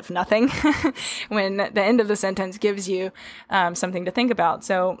alternative? Nothing. When the end of the sentence gives you something to think about.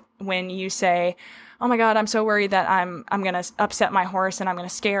 So when you say, oh my God, I'm so worried that I'm going to upset my horse and I'm going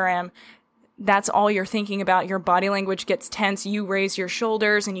to scare him, that's all you're thinking about. Your body language gets tense. You raise your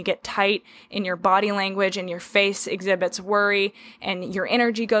shoulders and you get tight in your body language and your face exhibits worry and your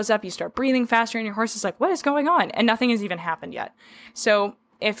energy goes up. You start breathing faster and your horse is like, what is going on? And nothing has even happened yet. So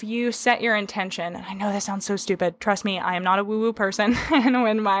if you set your intention, and I know this sounds so stupid, trust me, I am not a woo-woo person. And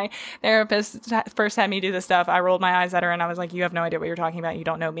when my therapist first had me do this stuff, I rolled my eyes at her and I was like, you have no idea what you're talking about. You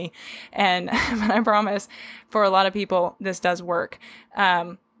don't know me. And but I promise for a lot of people, this does work.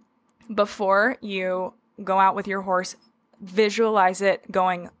 Before you go out with your horse, visualize it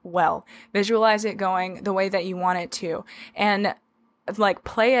going well. Visualize it going the way that you want it to. And like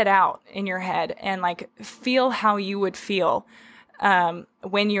play it out in your head and like feel how you would feel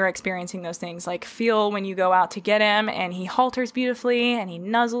when you're experiencing those things. Like feel when you go out to get him and he halters beautifully and he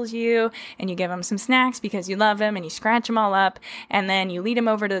nuzzles you and you give him some snacks because you love him and you scratch him all up and then you lead him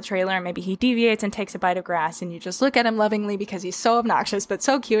over to the trailer and maybe he deviates and takes a bite of grass and you just look at him lovingly because he's so obnoxious but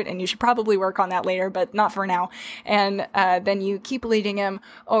so cute and you should probably work on that later but not for now. And then you keep leading him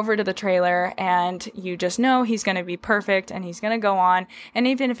over to the trailer and you just know he's going to be perfect and he's going to go on, and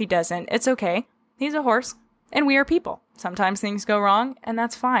even if he doesn't, it's okay. He's a horse. And we are people. Sometimes things go wrong, and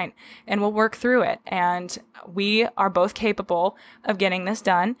that's fine. And we'll work through it. And we are both capable of getting this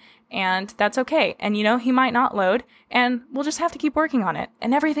done, and that's okay. And he might not load, and we'll just have to keep working on it.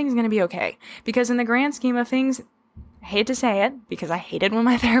 And everything's going to be okay. Because in the grand scheme of things, I hate to say it, because I hated when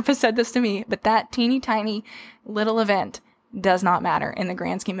my therapist said this to me, but that teeny tiny little event does not matter in the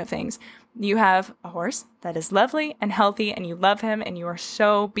grand scheme of things. You have a horse that is lovely and healthy and you love him and you are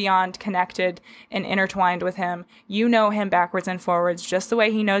so beyond connected and intertwined with him. You know him backwards and forwards just the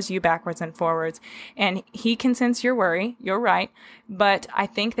way he knows you backwards and forwards. And he can sense your worry. You're right. But I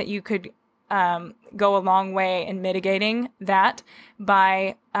think that you could go a long way in mitigating that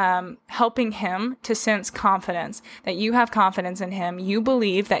by helping him to sense confidence, that you have confidence in him. You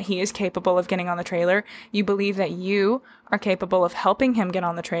believe that he is capable of getting on the trailer. You believe that you are capable of helping him get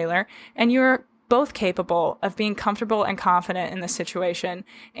on the trailer, and you're both capable of being comfortable and confident in this situation,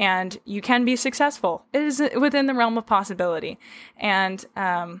 and you can be successful. It is within the realm of possibility, and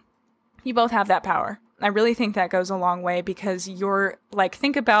you both have that power. I really think that goes a long way because you're like,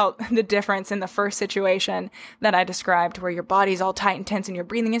 think about the difference in the first situation that I described where your body's all tight and tense and your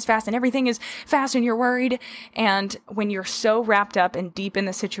breathing is fast and everything is fast and you're worried. And when you're so wrapped up and deep in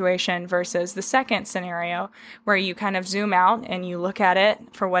the situation versus the second scenario where you kind of zoom out and you look at it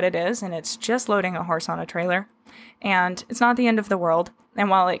for what it is and it's just loading a horse on a trailer and it's not the end of the world. And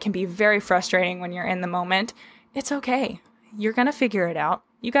while it can be very frustrating when you're in the moment, it's okay. You're going to figure it out.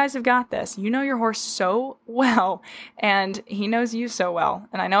 You guys have got this. You know your horse so well, and he knows you so well.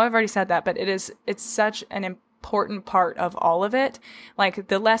 And I know I've already said that, but it's such an important part of all of it. Like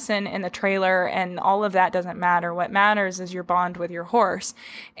the lesson in the trailer and all of that doesn't matter. What matters is your bond with your horse.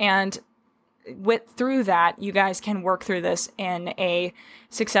 And through that, you guys can work through this in a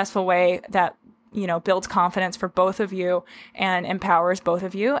successful way that, builds confidence for both of you and empowers both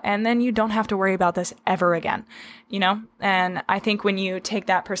of you. And then you don't have to worry about this ever again, And I think when you take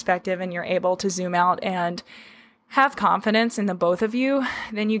that perspective and you're able to zoom out and have confidence in the both of you,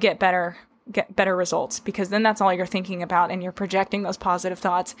 then you get better results, because then that's all you're thinking about and you're projecting those positive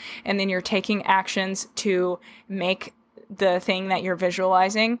thoughts, and then you're taking actions to make the thing that you're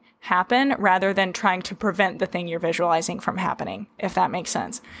visualizing happen rather than trying to prevent the thing you're visualizing from happening, if that makes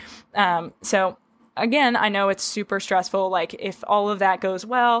sense. So again, I know it's super stressful. Like if all of that goes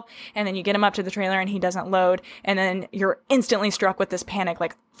well and then you get him up to the trailer and he doesn't load, and then you're instantly struck with this panic,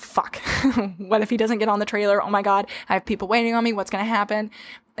 like, fuck, what if he doesn't get on the trailer? Oh my God, I have people waiting on me. What's going to happen?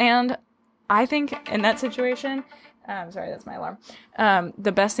 And I think in that situation, sorry, that's my alarm.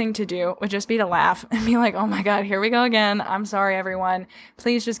 The best thing to do would just be to laugh and be like, oh my God, here we go again. I'm sorry, everyone.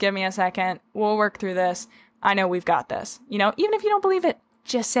 Please just give me a second. We'll work through this. I know we've got this. Even if you don't believe it,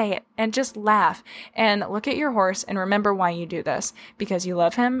 just say it and just laugh and look at your horse and remember why you do this, because you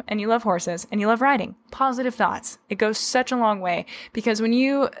love him and you love horses and you love riding. Positive thoughts. It goes such a long way, because when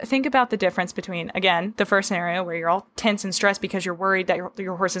you think about the difference between, again, the first scenario where you're all tense and stressed because you're worried that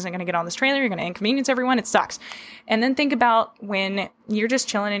your horse isn't going to get on this trailer, you're going to inconvenience everyone, it sucks. And then think about when you're just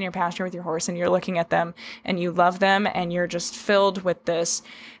chilling in your pasture with your horse and you're looking at them and you love them and you're just filled with this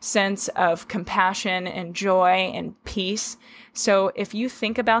sense of compassion and joy and peace. So if you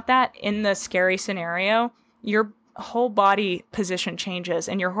think about that in the scary scenario, your whole body position changes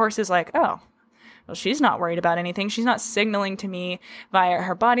and your horse is like, oh, well, she's not worried about anything. She's not signaling to me via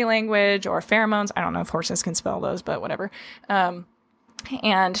her body language or pheromones. I don't know if horses can spell those, but whatever.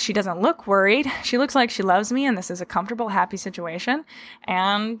 And she doesn't look worried. She looks like she loves me and this is a comfortable, happy situation.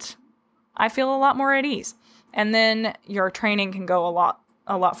 And I feel a lot more at ease. And then your training can go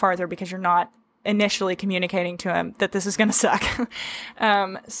a lot farther, because you're not initially communicating to him that this is going to suck.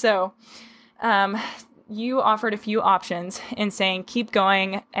 You offered a few options in saying keep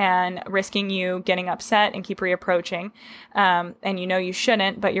going and risking you getting upset and keep reapproaching. And you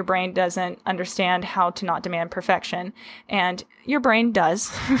shouldn't, but your brain doesn't understand how to not demand perfection. And your brain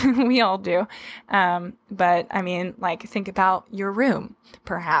does. We all do. But I mean, like, think about your room,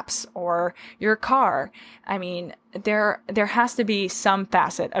 perhaps, or your car. I mean, there has to be some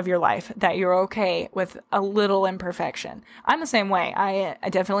facet of your life that you're okay with a little imperfection. I'm the same way. I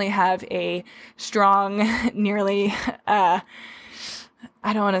definitely have a strong, nearly,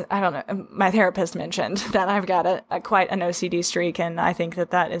 I don't know. My therapist mentioned that I've got quite an OCD streak, and I think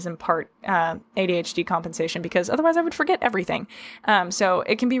that is in part ADHD compensation, because otherwise I would forget everything. So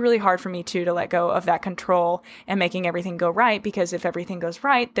it can be really hard for me to let go of that control and making everything go right, because if everything goes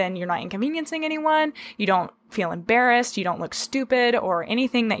right, then you're not inconveniencing anyone. You don't feel embarrassed. You don't look stupid or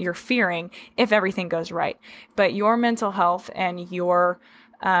anything that you're fearing if everything goes right. But your mental health and your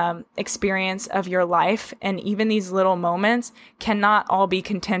experience of your life, and even these little moments, cannot all be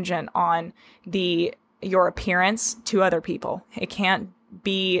contingent on your appearance to other people. It can't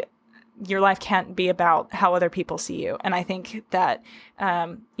be, your life can't be about how other people see you. And I think that,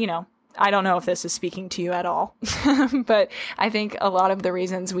 I don't know if this is speaking to you at all, but I think a lot of the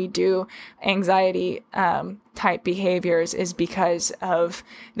reasons we do anxiety type behaviors is because of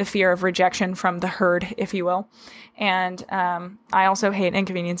the fear of rejection from the herd, if you will. And I also hate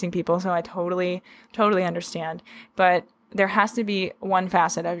inconveniencing people, so I totally understand. But there has to be one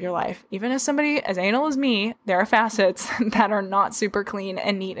facet of your life. Even as somebody as anal as me, there are facets that are not super clean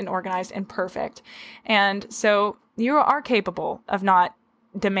and neat and organized and perfect. And so you are capable of not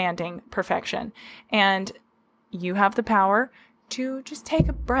demanding perfection, and you have the power to just take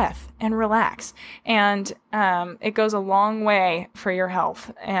a breath and relax. And it goes a long way for your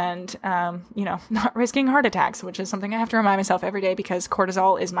health, and not risking heart attacks, which is something I have to remind myself every day, because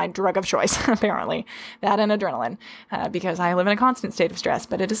cortisol is my drug of choice, apparently. That and adrenaline, because I live in a constant state of stress,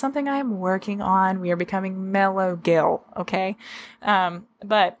 but it is something I am working on. We are becoming mellow Gil, okay?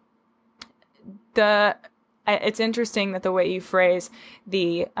 But it's interesting that the way you phrase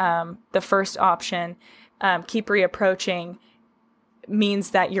the first option, keep reapproaching,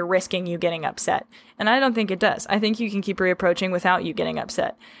 means that you're risking you getting upset. And I don't think it does. I think you can keep reapproaching without you getting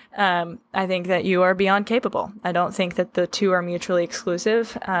upset. I think that you are beyond capable. I don't think that the two are mutually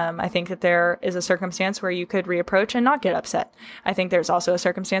exclusive. I think that there is a circumstance where you could reapproach and not get upset. I think there's also a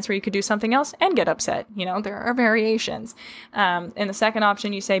circumstance where you could do something else and get upset. You know, there are variations. In the second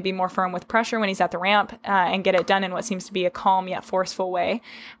option, you say be more firm with pressure when he's at the ramp and get it done in what seems to be a calm yet forceful way.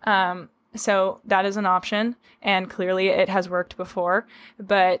 So that is an option, and clearly it has worked before,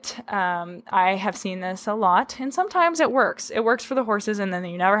 but I have seen this a lot, and sometimes it works. It works for the horses, and then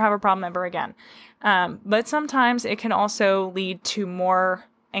you never have a problem ever again. But sometimes it can also lead to more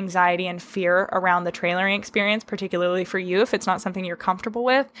anxiety and fear around the trailering experience, particularly for you if it's not something you're comfortable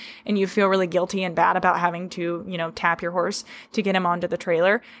with and you feel really guilty and bad about having to, you know, tap your horse to get him onto the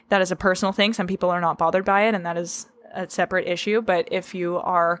trailer. That is a personal thing. Some people are not bothered by it, and that is a separate issue. But if you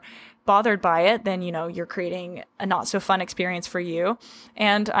are bothered by it, then, you know, you're creating a not so fun experience for you.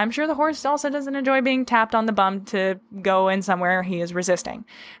 And I'm sure the horse also doesn't enjoy being tapped on the bum to go in somewhere he is resisting.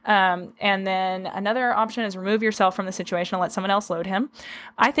 And then another option is remove yourself from the situation and let someone else load him.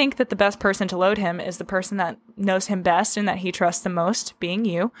 I think that the best person to load him is the person that knows him best and that he trusts the most, being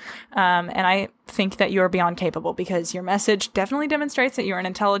you. And I think that you are beyond capable, because your message definitely demonstrates that you're an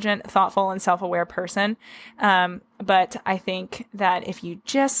intelligent, thoughtful, and self-aware person. But I think that if you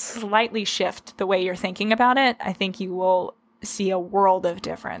just slightly shift the way you're thinking about it, I think you will see a world of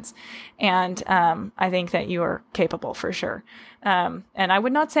difference. And I think that you are capable for sure. And I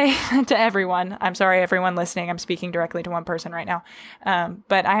would not say to everyone, I'm sorry, everyone listening, I'm speaking directly to one person right now.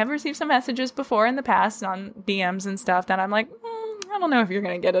 But I have received some messages before in the past on DMs and stuff that I'm like, I don't know if you're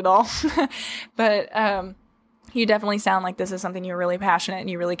going to get it all. But you definitely sound like this is something you're really passionate and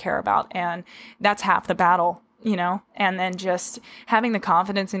you really care about. And that's half the battle, you know, and then just having the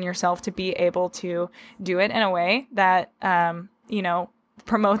confidence in yourself to be able to do it in a way that, you know,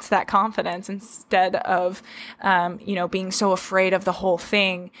 promotes that confidence instead of, you know, being so afraid of the whole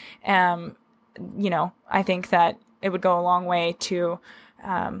thing. You know, I think that it would go a long way to,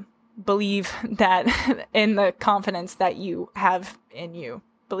 believe that in the confidence that you have in you.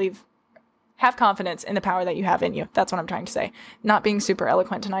 Have confidence in the power that you have in you. That's what I'm trying to say. Not being super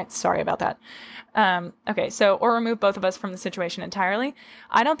eloquent tonight. Sorry about that. Okay, so, or remove both of us from the situation entirely.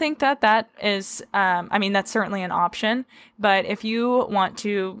 I don't think that is, I mean, that's certainly an option, but if you want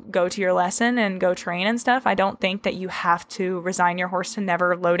to go to your lesson and go train and stuff, I don't think that you have to resign your horse to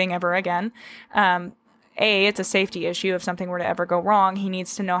never loading ever again. It's a safety issue. If something were to ever go wrong, he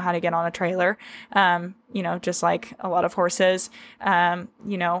needs to know how to get on a trailer. You know, just like a lot of horses,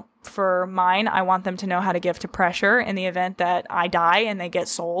 you know, for mine, I want them to know how to give to pressure in the event that I die and they get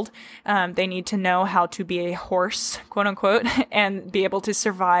sold. They need to know how to be a horse, quote unquote, and be able to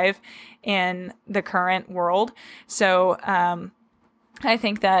survive in the current world. So, I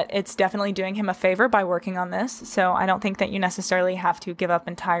think that it's definitely doing him a favor by working on this. So I don't think that you necessarily have to give up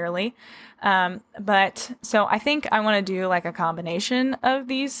entirely. But so I think I want to do like a combination of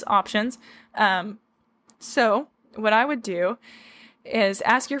these options. So what I would do is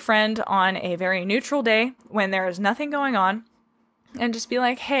ask your friend on a very neutral day when there is nothing going on and just be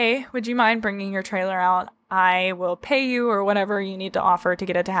like, hey, would you mind bringing your trailer out? I will pay you or whatever you need to offer to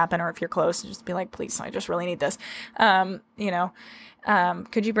get it to happen. Or if you're close, just be like, please, I just really need this. You know,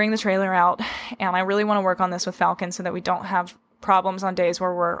 could you bring the trailer out? And I really want to work on this with Falcon so that we don't have problems on days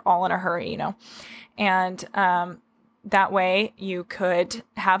where we're all in a hurry, you know? And, that way you could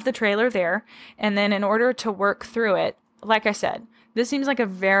have the trailer there. And then in order to work through it, like I said, this seems like a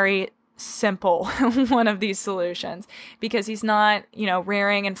very simple one of these solutions because he's not, you know,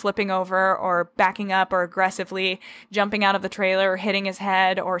 rearing and flipping over or backing up or aggressively jumping out of the trailer or hitting his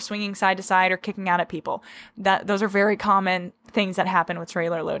head or swinging side to side or kicking out at people. Those are very common things that happen with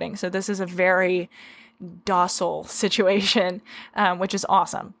trailer loading. So this is a very docile situation, which is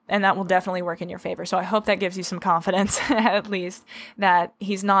awesome. And that will definitely work in your favor. So I hope that gives you some confidence, at least, that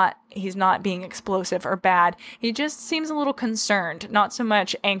he's not being explosive or bad. He just seems a little concerned, not so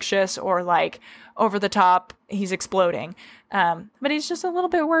much anxious or like over the top, he's exploding. But he's just a little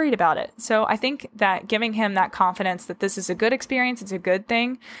bit worried about it. So I think that giving him that confidence that this is a good experience, it's a good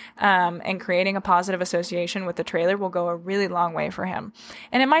thing, and creating a positive association with the trailer will go a really long way for him.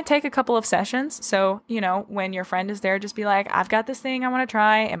 And it might take a couple of sessions. So, you know, when your friend is there, just be like, I've got this thing I want to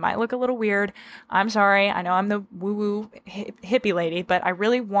try. It might look a little weird. I'm sorry. I know I'm the woo-woo hippie lady, but I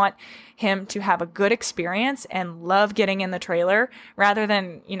really want him to have a good experience and love getting in the trailer rather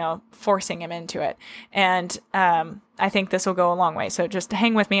than, you know, forcing him into to it. And I think this will go a long way. So just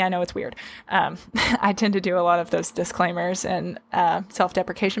hang with me. I know it's weird. I tend to do a lot of those disclaimers and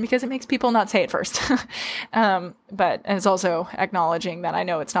self-deprecation because it makes people not say it first. But it's also acknowledging that I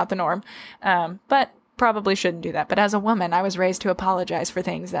know it's not the norm. But probably shouldn't do that. But as a woman, I was raised to apologize for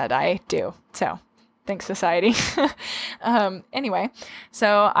things that I do. So thanks, society. Anyway,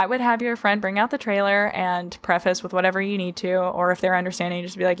 so I would have your friend bring out the trailer and preface with whatever you need to, or if they're understanding,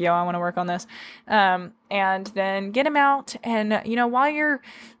 just be like, yo, I want to work on this. And then get him out. And, while you're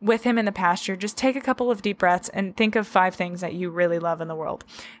with him in the pasture, just take a couple of deep breaths and think of 5 things that you really love in the world,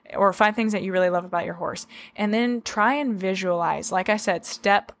 or 5 things that you really love about your horse. And then try and visualize, like I said,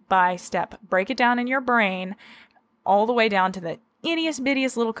 step by step, break it down in your brain all the way down to the ittiest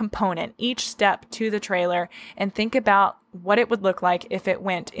bittiest little component, each step to the trailer, and think about what it would look like if it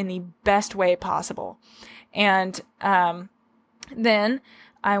went in the best way possible. And then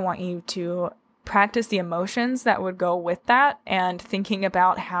I want you to practice the emotions that would go with that, and thinking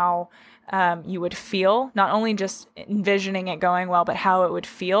about how you would feel, not only just envisioning it going well, but how it would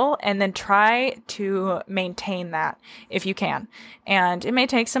feel, and then try to maintain that if you can. And it may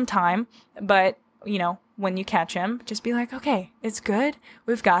take some time, but when you catch him, just be like, okay, it's good.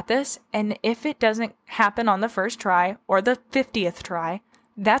 We've got this. And if it doesn't happen on the first try or the 50th try,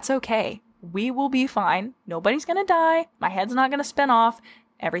 that's okay. We will be fine. Nobody's going to die. My head's not going to spin off.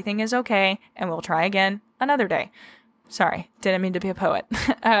 Everything is okay. And we'll try again another day. Sorry, didn't mean to be a poet.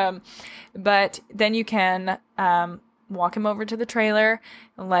 But then you can walk him over to the trailer,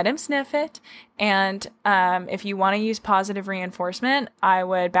 let him sniff it. And if you want to use positive reinforcement, I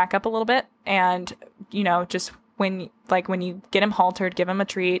would back up a little bit and, just when you get him haltered, give him a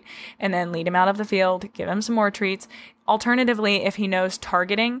treat, and then lead him out of the field, give him some more treats. Alternatively, if he knows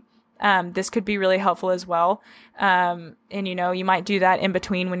targeting, this could be really helpful as well. And you might do that in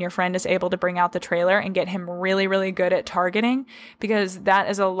between when your friend is able to bring out the trailer and get him really, really good at targeting, because that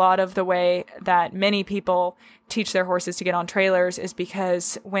is a lot of the way that many people teach their horses to get on trailers, is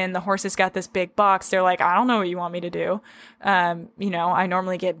because when the horse has got this big box, they're like, I don't know what you want me to do. I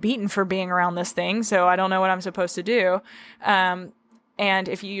normally get beaten for being around this thing, so I don't know what I'm supposed to do. And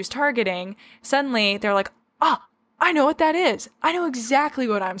if you use targeting, suddenly they're like, I know what that is. I know exactly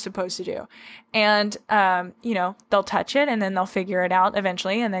what I'm supposed to do. And, they'll touch it and then they'll figure it out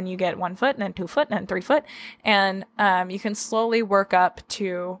eventually. And then you get 1 foot and then 2 foot and then 3 foot. And you can slowly work up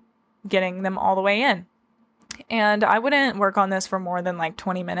to getting them all the way in. And I wouldn't work on this for more than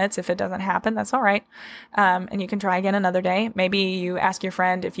 20 minutes. If it doesn't happen, that's all right. And you can try again another day. Maybe you ask your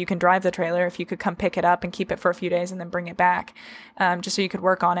friend if you can drive the trailer, if you could come pick it up and keep it for a few days and then bring it back, just so you could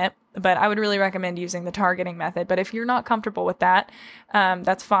work on it. But I would really recommend using the targeting method. But if you're not comfortable with that,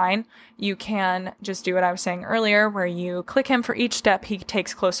 that's fine. You can just do what I was saying earlier, where you click him for each step he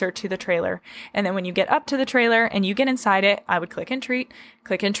takes closer to the trailer. And then when you get up to the trailer and you get inside it, I would click and treat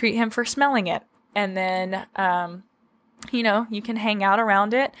him for smelling it. And then, you can hang out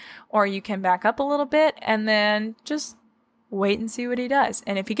around it, or you can back up a little bit and then just wait and see what he does.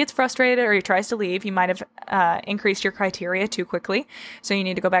 And if he gets frustrated or he tries to leave, you might have increased your criteria too quickly. So you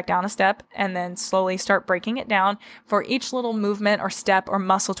need to go back down a step and then slowly start breaking it down for each little movement or step or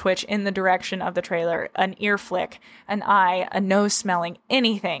muscle twitch in the direction of the trailer, an ear flick, an eye, a nose smelling,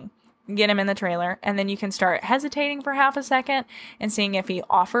 anything. Get him in the trailer, and then you can start hesitating for half a second and seeing if he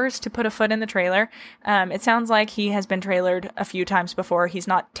offers to put a foot in the trailer. It sounds like he has been trailered a few times before. He's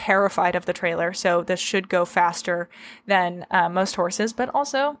not terrified of the trailer, so this should go faster than most horses, but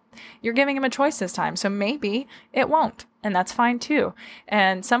also you're giving him a choice this time, so maybe it won't, and that's fine too.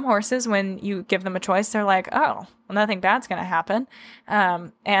 And some horses, when you give them a choice, they're like, oh, well, nothing bad's going to happen.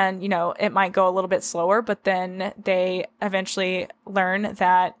 And, it might go a little bit slower, but then they eventually learn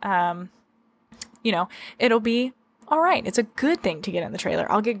that, it'll be all right. It's a good thing to get in the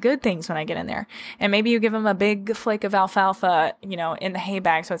trailer. I'll get good things when I get in there. And maybe you give them a big flake of alfalfa, in the hay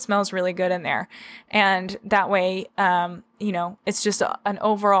bag, so it smells really good in there. And that way, it's just an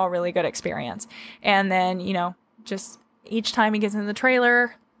overall really good experience. And then, just each time he gets in the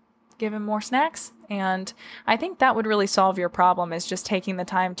trailer, give him more snacks. And I think that would really solve your problem, is just taking the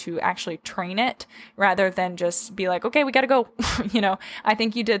time to actually train it rather than just be like, okay, we got to go. I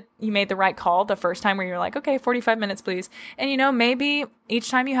think you made the right call the first time, where you're like, okay, 45 minutes, please. And, maybe each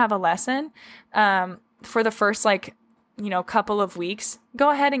time you have a lesson, for the first, couple of weeks,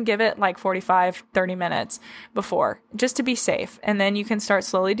 go ahead and give it 45, 30 minutes before, just to be safe. And then you can start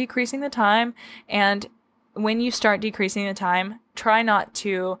slowly decreasing the time. And when you start decreasing the time, try not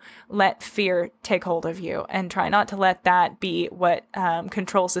to let fear take hold of you, and try not to let that be what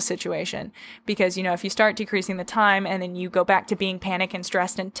controls the situation. Because, if you start decreasing the time and then you go back to being panic and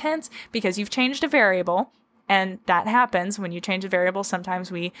stressed and tense because you've changed a variable, and that happens when you change a variable.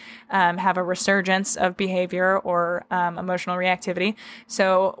 Sometimes we have a resurgence of behavior or emotional reactivity.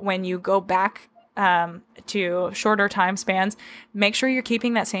 So when you go back to shorter time spans, make sure you're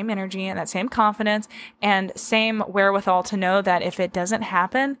keeping that same energy and that same confidence and same wherewithal to know that if it doesn't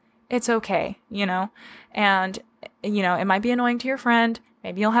happen, it's okay, and, it might be annoying to your friend.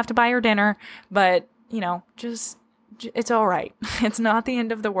 Maybe you'll have to buy her dinner, but, it's all right. It's not the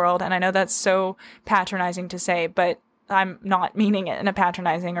end of the world. And I know that's so patronizing to say, but I'm not meaning it in a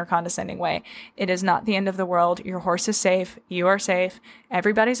patronizing or condescending way. It is not the end of the world. Your horse is safe. You are safe.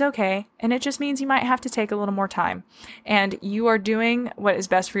 Everybody's okay. And it just means you might have to take a little more time. And you are doing what is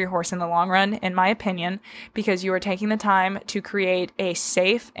best for your horse in the long run, in my opinion, because you are taking the time to create a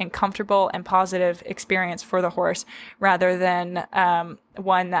safe and comfortable and positive experience for the horse rather than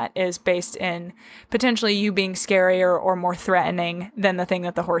one that is based in potentially you being scarier or more threatening than the thing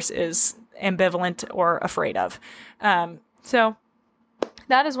that the horse is ambivalent or afraid of. So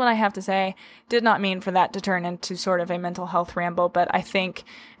that is what I have to say. Did not mean for that to turn into sort of a mental health ramble, but I think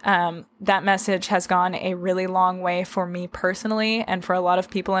that message has gone a really long way for me personally and for a lot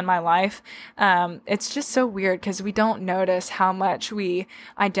of people in my life. It's just so weird because we don't notice how much we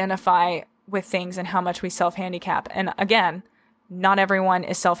identify with things and how much we self-handicap. And again, not everyone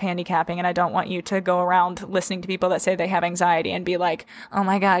is self-handicapping, and I don't want you to go around listening to people that say they have anxiety and be like, oh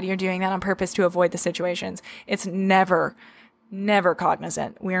my God, you're doing that on purpose to avoid the situations. It's never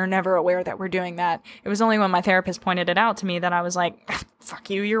cognizant. We are never aware that we're doing that. It was only when my therapist pointed it out to me that I was like, fuck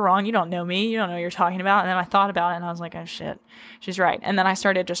you, you're wrong. You don't know me. You don't know what you're talking about. And then I thought about it and I was like, oh shit, she's right. And then I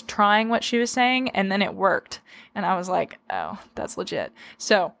started just trying what she was saying, and then it worked. And I was like, oh, that's legit.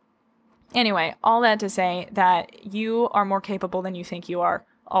 So anyway, all that to say that you are more capable than you think you are,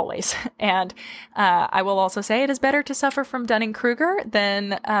 always. And I will also say it is better to suffer from Dunning-Kruger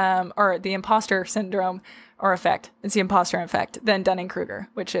than, or the imposter syndrome or effect. It's the imposter effect than Dunning-Kruger,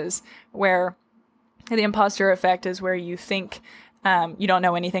 which is where the imposter effect is where you think you don't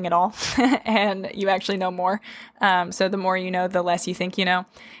know anything at all and you actually know more. So the more you know, the less you think you know.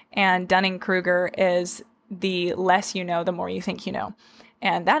 And Dunning-Kruger is the less you know, the more you think you know.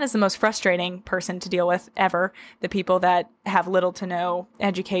 And that is the most frustrating person to deal with ever. The people that have little to no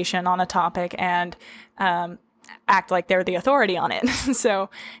education on a topic and act like they're the authority on it. So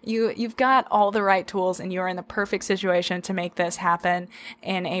you've got all the right tools and you're in the perfect situation to make this happen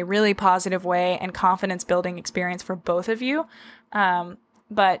in a really positive way and confidence building experience for both of you.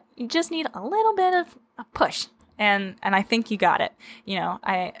 But you just need a little bit of a push. And I think you got it.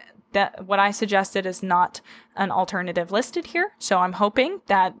 What I suggested is not an alternative listed here, so I'm hoping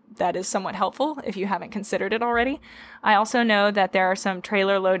that that is somewhat helpful if you haven't considered it already. I also know that there are some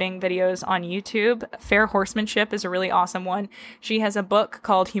trailer loading videos on YouTube. Fair Horsemanship is a really awesome one. She has a book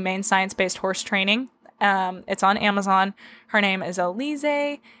called Humane Science-Based Horse Training. It's on Amazon. Her name is Elise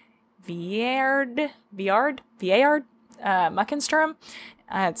Viard Muckenstrom.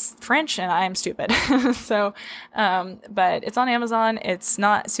 It's French and I am stupid. So, but it's on Amazon. It's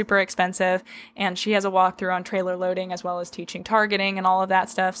not super expensive. And she has a walkthrough on trailer loading as well as teaching targeting and all of that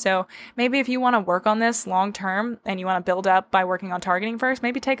stuff. So maybe if you want to work on this long term and you want to build up by working on targeting first,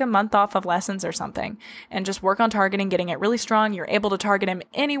 maybe take a month off of lessons or something and just work on targeting, getting it really strong. You're able to target him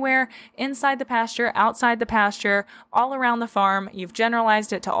anywhere, inside the pasture, outside the pasture, all around the farm. You've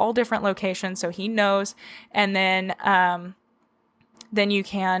generalized it to all different locations so he knows. And then you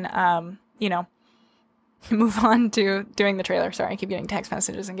can, move on to doing the trailer. Sorry, I keep getting text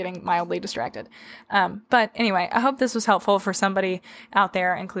messages and getting mildly distracted. But anyway, I hope this was helpful for somebody out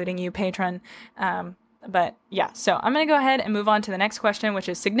there, including you, patron. But yeah, so I'm going to go ahead and move on to the next question, which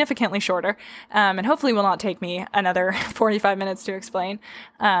is significantly shorter, and hopefully will not take me another 45 minutes to explain.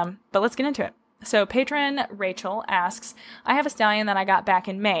 But let's get into it. So patron Rachel asks, I have a stallion that I got back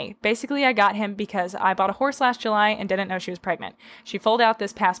in May. Basically, I got him because I bought a horse last July and didn't know she was pregnant. She foaled out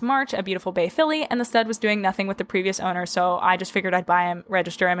this past March, a beautiful bay filly, and the stud was doing nothing with the previous owner, so I just figured I'd buy him,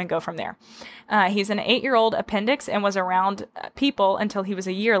 register him, and go from there. He's an 8-year-old appendix and was around people until he was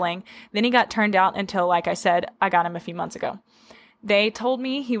a yearling. Then he got turned out until, like I said, I got him a few months ago. They told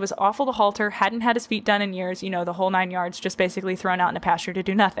me he was awful to halter, hadn't had his feet done in years, the whole 9 yards, just basically thrown out in a pasture to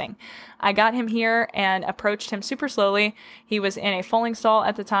do nothing. I got him here and approached him super slowly. He was in a foaling stall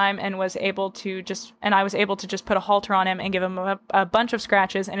at the time and I was able to just put a halter on him and give him a bunch of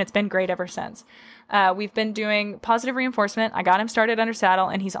scratches, and it's been great ever since. We've been doing positive reinforcement. I got him started under saddle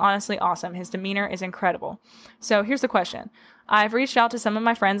and he's honestly awesome. His demeanor is incredible. So here's the question. I've reached out to some of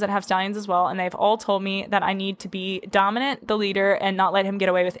my friends that have stallions as well, and they've all told me that I need to be dominant, the leader, and not let him get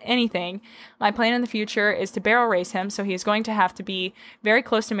away with anything. My plan in the future is to barrel race him, so he's going to have to be very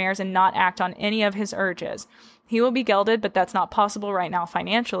close to mares and not act on any of his urges. He will be gelded, but that's not possible right now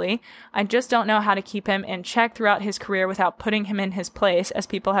financially. I just don't know how to keep him in check throughout his career without putting him in his place, as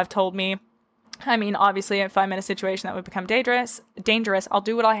people have told me. I mean, obviously, if I'm in a situation that would become dangerous, I'll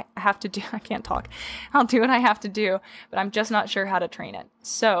do what I have to do. I can't talk. I'll do what I have to do, but I'm just not sure how to train it.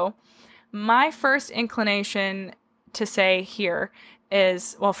 So my first inclination to say here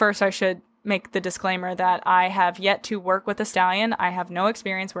is, well, first I should make the disclaimer that I have yet to work with a stallion. I have no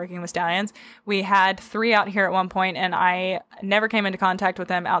experience working with stallions. We had 3 out here at one point, and I never came into contact with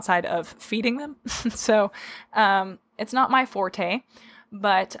them outside of feeding them. So it's not my forte.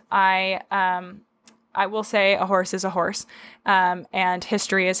 But I will say a horse is a horse, and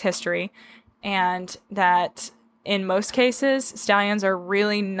history is history, and that in most cases, stallions are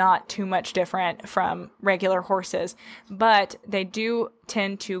really not too much different from regular horses, but they do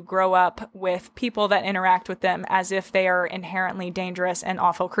tend to grow up with people that interact with them as if they are inherently dangerous and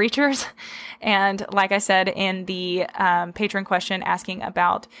awful creatures. And like I said in the patron question asking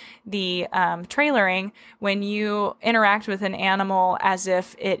about the trailering, when you interact with an animal as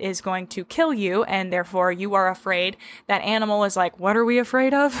if it is going to kill you and therefore you are afraid, that animal is like, what are we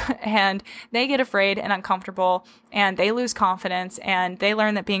afraid of? And they get afraid and uncomfortable, and they lose confidence, and they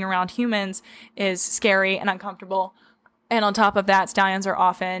learn that being around humans is scary and uncomfortable. And on top of that, stallions are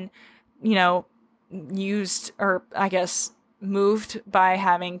often, used, or I guess moved by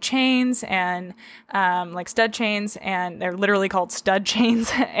having chains and like stud chains, and they're literally called stud chains,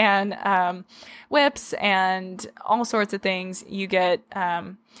 and whips and all sorts of things. You get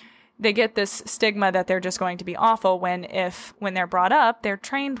they get this stigma that they're just going to be awful when they're brought up, they're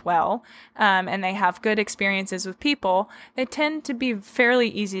trained well, and they have good experiences with people. They tend to be fairly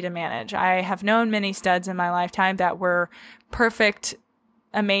easy to manage. I have known many studs in my lifetime that were perfect,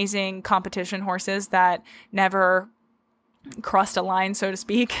 amazing competition horses that never crossed a line, so to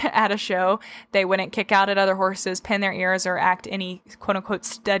speak, at a show. They wouldn't kick out at other horses, pin their ears, or act any quote-unquote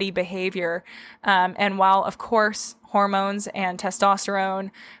steady behavior. And while, of course, hormones and testosterone,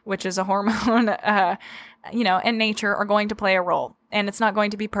 which is a hormone, and nature are going to play a role. And it's not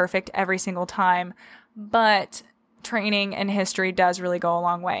going to be perfect every single time, but training and history does really go a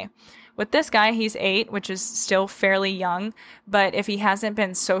long way. With this guy, he's 8, which is still fairly young, but if he hasn't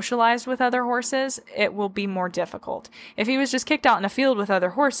been socialized with other horses, it will be more difficult. If he was just kicked out in a field with other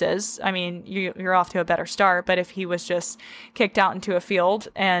horses, I mean, you're off to a better start, but if he was just kicked out into a field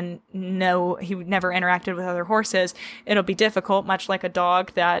and he never interacted with other horses, it'll be difficult, much like a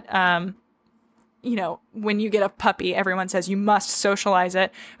dog that, when you get a puppy, everyone says you must socialize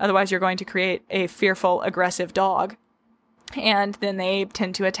it, otherwise you're going to create a fearful, aggressive dog. And then they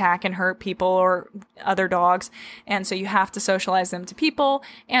tend to attack and hurt people or other dogs. And so you have to socialize them to people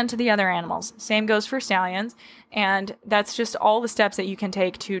and to the other animals. Same goes for stallions. And that's just all the steps that you can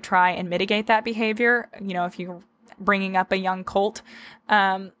take to try and mitigate that behavior, if you're bringing up a young colt.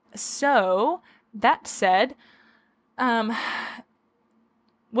 So that said,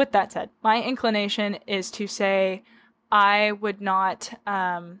 with that said, my inclination is to say I would not,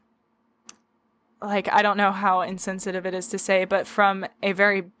 I don't know how insensitive it is to say, but from a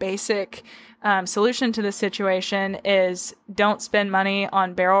very basic solution to this situation is don't spend money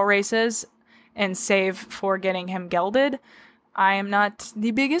on barrel races and save for getting him gelded. I am not the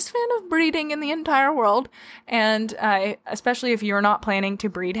biggest fan of breeding in the entire world, and especially if you're not planning to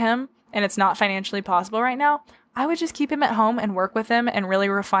breed him and it's not financially possible right now, I would just keep him at home and work with him and really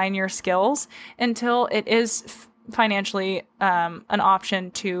refine your skills until it is financially an option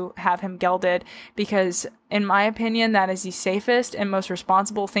to have him gelded, because in my opinion that is the safest and most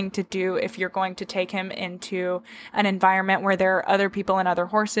responsible thing to do if you're going to take him into an environment where there are other people and other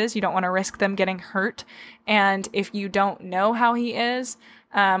horses. You don't want to risk them getting hurt, and if you don't know how he is,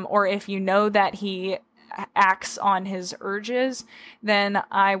 or if you know that he acts on his urges, then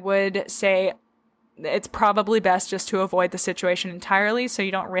I would say it's probably best just to avoid the situation entirely so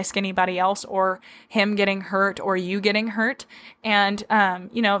you don't risk anybody else or him getting hurt or you getting hurt. And,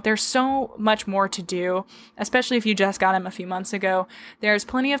 there's so much more to do, especially if you just got him a few months ago. There's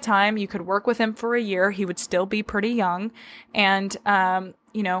plenty of time. You could work with him for a year. He would still be pretty young, and,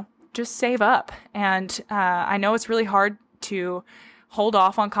 just save up. And I know it's really hard to hold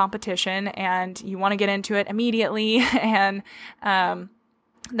off on competition and you want to get into it immediately. And,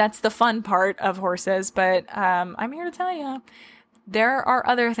 that's the fun part of horses, but I'm here to tell you, there are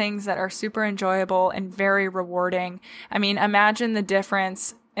other things that are super enjoyable and very rewarding. I mean, imagine the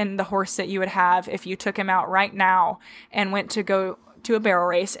difference in the horse that you would have if you took him out right now and went to go to a barrel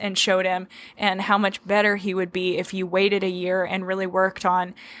race and showed him, and how much better he would be if you waited a year and really worked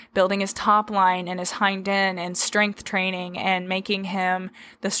on building his top line and his hind end and strength training and making him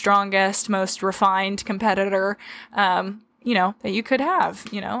the strongest, most refined competitor, that you could have,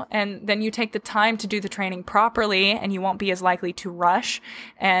 and then you take the time to do the training properly and you won't be as likely to rush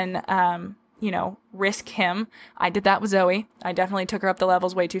and, risk him. I did that with Zoe. I definitely took her up the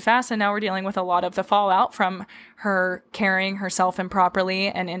levels way too fast, and now we're dealing with a lot of the fallout from her carrying herself improperly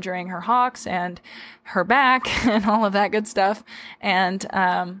and injuring her hocks and her back and all of that good stuff. And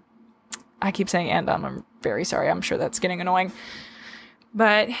I keep saying I'm very sorry. I'm sure that's getting annoying.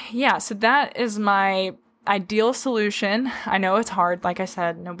 But yeah, so that is my ideal solution. I know it's hard. Like I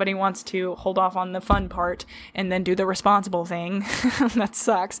said, nobody wants to hold off on the fun part and then do the responsible thing. That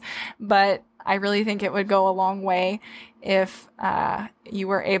sucks. But I really think it would go a long way if you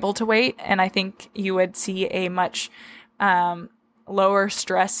were able to wait. And I think you would see a much lower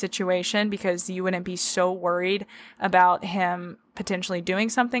stress situation because you wouldn't be so worried about him potentially doing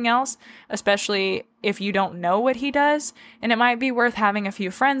something else, especially if you don't know what he does. And it might be worth having a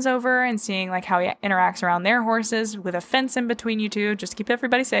few friends over and seeing like how he interacts around their horses with a fence in between you two, just to keep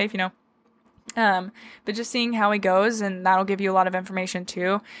everybody safe, but just seeing how he goes, and that'll give you a lot of information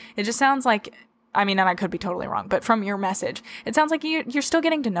too. It just sounds like, and I could be totally wrong, but from your message, it sounds like you're still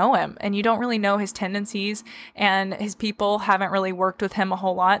getting to know him and you don't really know his tendencies, and his people haven't really worked with him a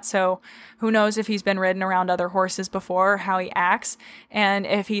whole lot. So who knows if he's been ridden around other horses before, how he acts. And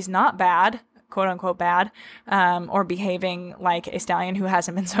if he's not bad, quote unquote bad, or behaving like a stallion who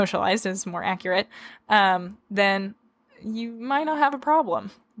hasn't been socialized is more accurate, then you might not have a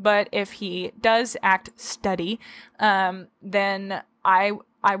problem. But if he does act steady, then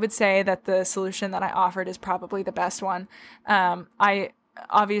I would say that the solution that I offered is probably the best one.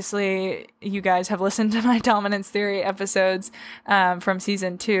 Obviously, you guys have listened to my dominance theory episodes from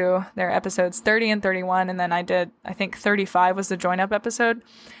season 2. They're episodes 30 and 31, and then I think 35 was the join-up episode.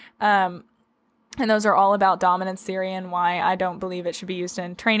 And those are all about dominance theory and why I don't believe it should be used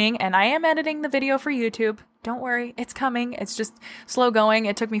in training. And I am editing the video for YouTube. Don't worry, it's coming. It's just slow going.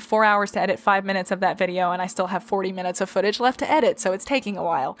 It took me 4 hours to edit 5 minutes of that video, and I still have 40 minutes of footage left to edit, so it's taking a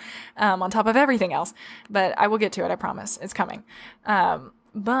while, on top of everything else. But I will get to it, I promise. It's coming.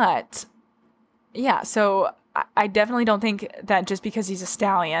 But yeah, so I definitely don't think that just because he's a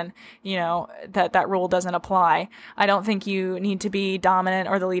stallion, that rule doesn't apply. I don't think you need to be dominant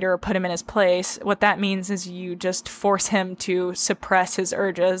or the leader or put him in his place. What that means is you just force him to suppress his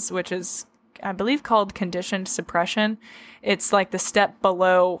urges, which is, I believe, called conditioned suppression. It's like the step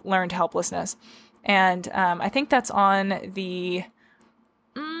below learned helplessness. And I think that's on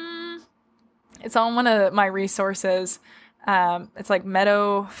it's on one of my resources. It's like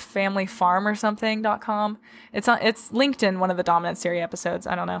Meadow Family Farm or something.com. It's linked in one of the dominance theory episodes.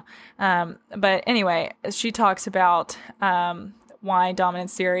 I don't know. But anyway, she talks about, why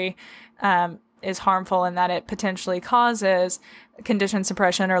dominance theory, is harmful and that it potentially causes conditioned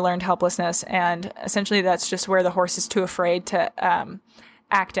suppression or learned helplessness. And essentially that's just where the horse is too afraid to,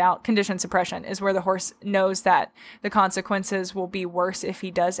 act out. Conditioned suppression is where the horse knows that the consequences will be worse if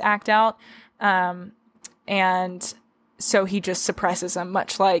he does act out. And so he just suppresses them,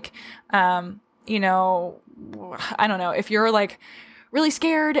 much like, I don't know, if you're like really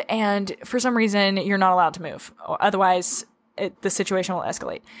scared and for some reason you're not allowed to move, otherwise the situation will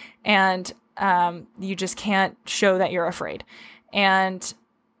escalate, and you just can't show that you're afraid. And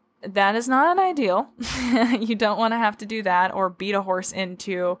that is not an ideal. You don't want to have to do that or beat a horse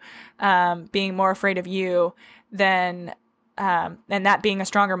into being more afraid of you than and that being a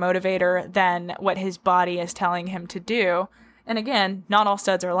stronger motivator than what his body is telling him to do. And again, not all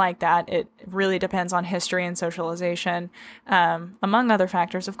studs are like that. It really depends on history and socialization, among other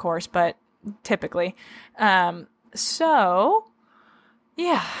factors, of course, but typically. So,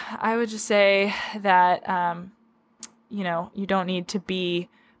 yeah, I would just say that, you don't need to be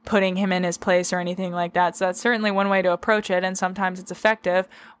putting him in his place or anything like that. So that's certainly one way to approach it, and sometimes it's effective.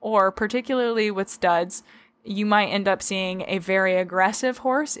 Or particularly with studs, you might end up seeing a very aggressive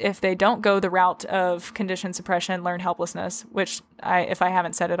horse if they don't go the route of conditioned suppression, learned helplessness, which if I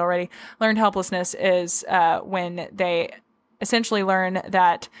haven't said it already, learned helplessness is when they essentially learn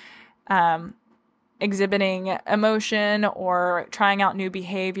that exhibiting emotion or trying out new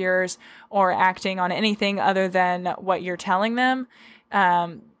behaviors or acting on anything other than what you're telling them,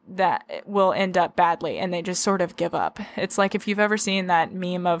 that will end up badly, and they just sort of give up. It's like if you've ever seen that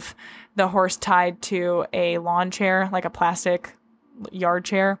meme of the horse tied to a lawn chair, like a plastic yard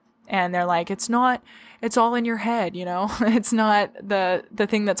chair, And they're like, it's all in your head, it's not the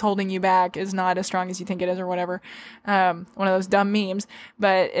thing that's holding you back is not as strong as you think it is or whatever. One of those dumb memes,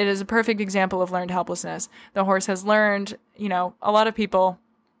 but it is a perfect example of learned helplessness. The horse has learned, a lot of people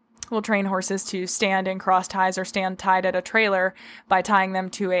will train horses to stand in cross ties or stand tied at a trailer by tying them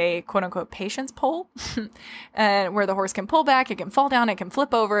to a quote unquote patience pole, and where the horse can pull back, it can fall down, it can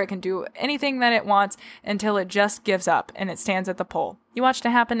flip over, it can do anything that it wants until it just gives up and it stands at the pole. You watched it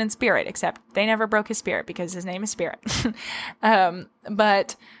happen in Spirit, except they never broke his spirit because his name is Spirit.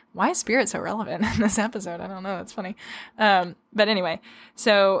 But why is Spirit so relevant in this episode? I don't know. That's funny. But anyway,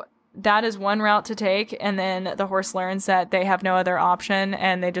 so that is one route to take. And then the horse learns that they have no other option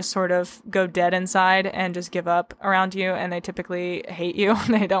and they just sort of go dead inside and just give up around you. And they typically hate you.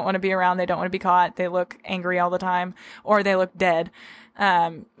 They don't want to be around. They don't want to be caught. They look angry all the time, or they look dead,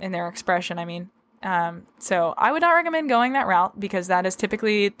 in their expression. So I would not recommend going that route because that is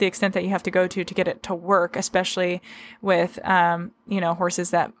typically the extent that you have to go to get it to work, especially with, horses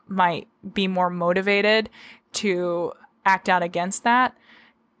that might be more motivated to act out against that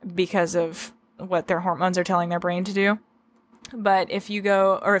because of what their hormones are telling their brain to do. But if you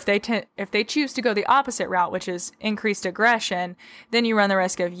go, or if they choose to go the opposite route, which is increased aggression, then you run the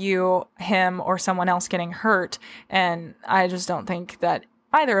risk of you, him, or someone else getting hurt. And I just don't think that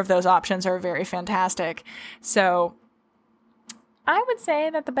either of those options are very fantastic. So I would say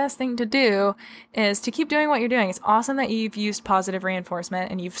that the best thing to do is to keep doing what you're doing. It's awesome that you've used positive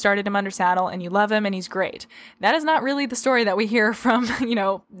reinforcement and you've started him under saddle and you love him and he's great. That is not really the story that we hear from,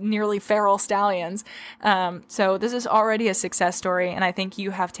 nearly feral stallions. So this is already a success story. And I think you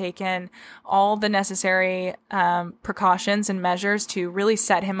have taken all the necessary precautions and measures to really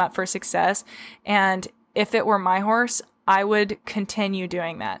set him up for success. And if it were my horse, I would continue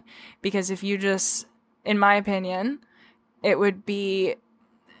doing that, because if you just, in my opinion, it would be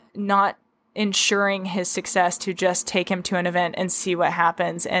not ensuring his success to just take him to an event and see what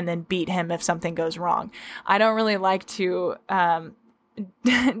happens and then beat him if something goes wrong. I don't really like to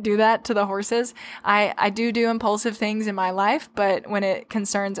do that to the horses. I do impulsive things in my life, but when it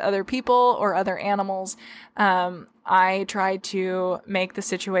concerns other people or other animals, I try to make the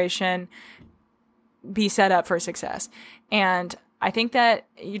situation be set up for success. And I think that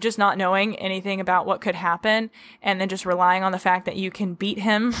you just not knowing anything about what could happen and then just relying on the fact that you can beat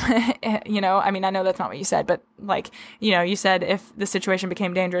him, I know that's not what you said, but you said if the situation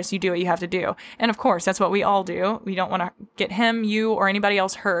became dangerous, you do what you have to do. And of course, that's what we all do. We don't want to get him, you, or anybody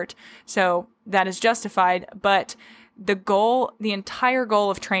else hurt. So that is justified. But the entire goal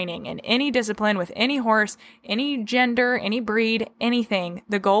of training in any discipline with any horse, any gender, any breed, anything,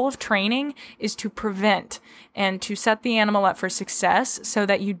 the goal of training is to prevent and to set the animal up for success so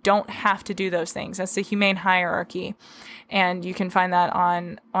that you don't have to do those things. That's the humane hierarchy. And you can find that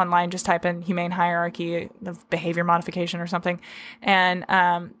online. Just type in humane hierarchy of behavior modification or something.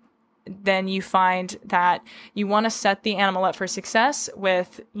 And, then you find that you want to set the animal up for success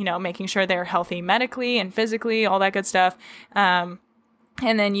with, making sure they're healthy medically and physically, all that good stuff. And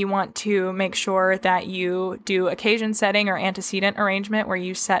then you want to make sure that you do occasion setting or antecedent arrangement where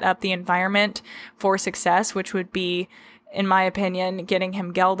you set up the environment for success, which would be, in my opinion, getting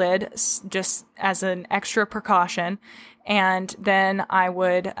him gelded just as an extra precaution. And then I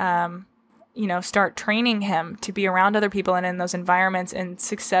would, start training him to be around other people and in those environments in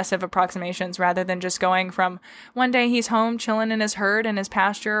successive approximations, rather than just going from one day he's home chilling in his herd and his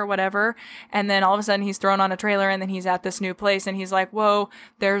pasture or whatever, and then all of a sudden he's thrown on a trailer and then he's at this new place and he's like, whoa,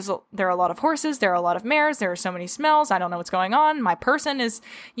 there are a lot of horses, there are a lot of mares, there are so many smells, I don't know what's going on, my person is,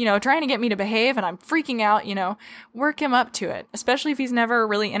 trying to get me to behave and I'm freaking out. Work him up to it, especially if he's never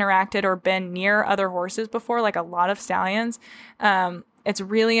really interacted or been near other horses before, like a lot of stallions. It's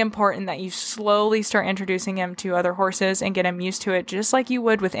really important that you slowly start introducing him to other horses and get him used to it, just like you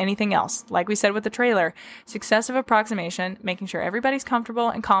would with anything else. Like we said with the trailer, successive approximation, making sure everybody's comfortable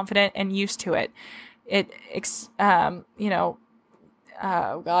and confident and used to it.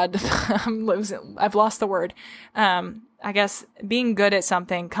 Oh God, I've lost the word. I guess being good at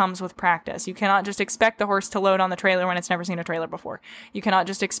something comes with practice. You cannot just expect the horse to load on the trailer when it's never seen a trailer before. You cannot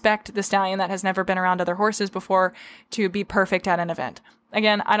just expect the stallion that has never been around other horses before to be perfect at an event.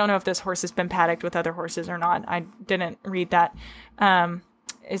 Again, I don't know if this horse has been paddocked with other horses or not. I didn't read that.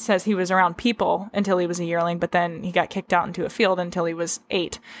 It says he was around people until he was a yearling, but then he got kicked out into a field until he was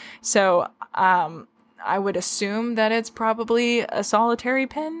 8. So, I would assume that it's probably a solitary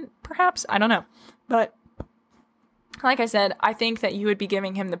pen, perhaps. I don't know. But like I said, I think that you would be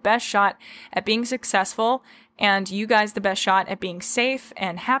giving him the best shot at being successful, and you guys the best shot at being safe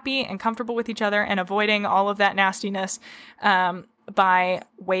and happy and comfortable with each other and avoiding all of that nastiness by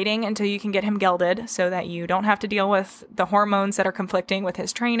waiting until you can get him gelded so that you don't have to deal with the hormones that are conflicting with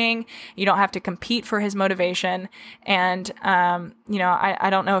his training. You don't have to compete for his motivation. And, I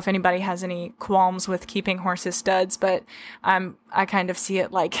don't know if anybody has any qualms with keeping horses studs, but I kind of see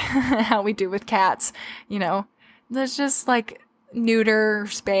it like how we do with cats. There's just like neuter,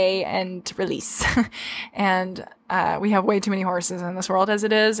 spay, and release. And we have way too many horses in this world as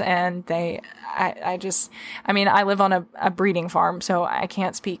it is, and I live on a breeding farm, so I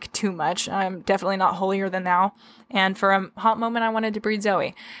can't speak too much. I'm definitely not holier than thou, and for a hot moment I wanted to breed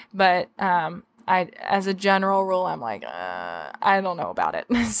Zoe, but as a general rule, I'm like, I don't know about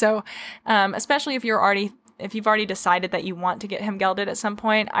it. So especially if you've already decided that you want to get him gelded at some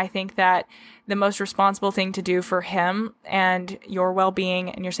point, I think that the most responsible thing to do for him and your well-being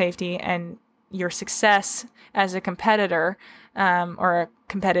and your safety and your success as a competitor or a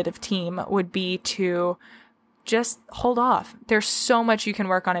competitive team would be to just hold off. There's so much you can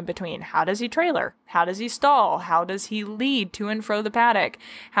work on in between. How does he trailer? How does he stall? How does he lead to and fro the paddock?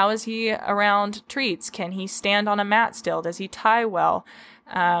 How is he around treats? Can he stand on a mat still? Does he tie well?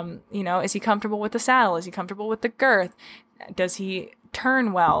 Is he comfortable with the saddle? Is he comfortable with the girth? Does he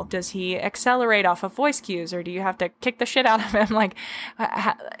turn well? Does he accelerate off of voice cues, or do you have to kick the shit out of him? Like,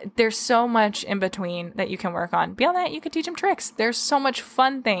 there's so much in between that you can work on. Beyond that, you could teach him tricks. There's so much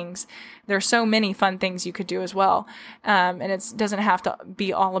fun things. There's so many fun things you could do as well. And it doesn't have to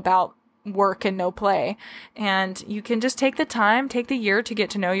be all about work and no play. And you can just take the year to get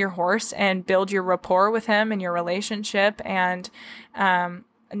to know your horse and build your rapport with him and your relationship, and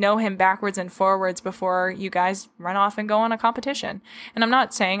know him backwards and forwards before you guys run off and go on a competition. And I'm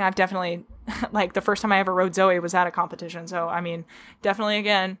not saying I've definitely, like, the first time I ever rode Zoe was at a competition. So, definitely,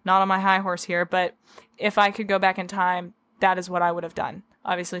 again, not on my high horse here, but if I could go back in time, that is what I would have done.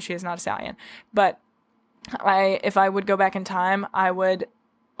 Obviously, she is not a stallion, but if I would go back in time, I would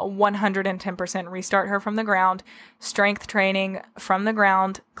 110% restart her from the ground, strength training from the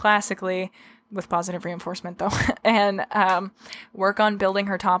ground, classically, with positive reinforcement though, and work on building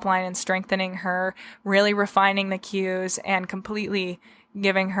her top line and strengthening her, really refining the cues, and completely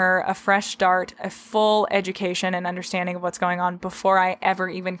giving her a fresh start, a full education and understanding of what's going on before I ever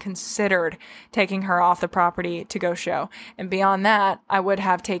even considered taking her off the property to go show. And beyond that, I would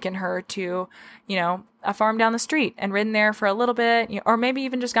have taken her to, a farm down the street and ridden there for a little bit, or maybe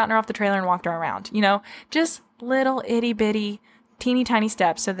even just gotten her off the trailer and walked her around, just little itty bitty teeny tiny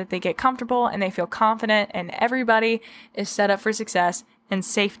steps so that they get comfortable and they feel confident, and everybody is set up for success and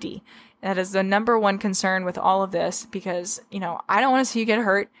safety. That is the number one concern with all of this, because, I don't want to see you get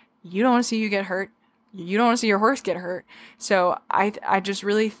hurt. You don't want to see you get hurt. You don't want to see your horse get hurt. So I just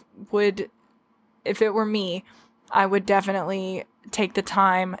really would, if it were me, I would definitely take the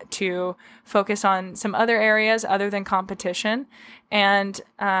time to focus on some other areas other than competition, and,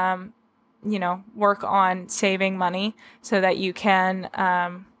 work on saving money so that you can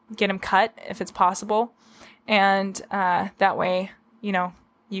get him cut if it's possible. And that way,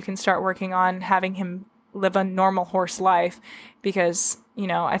 you can start working on having him live a normal horse life. Because,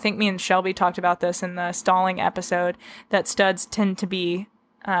 I think me and Shelby talked about this in the stalling episode, that studs tend to be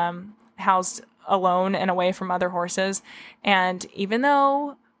housed alone and away from other horses. And even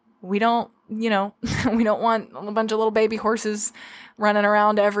though we don't, we don't want a bunch of little baby horses running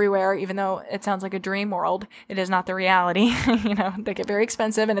around everywhere, even though it sounds like a dream world, it is not the reality. They get very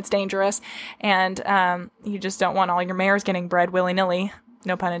expensive and it's dangerous. And you just don't want all your mares getting bred willy-nilly,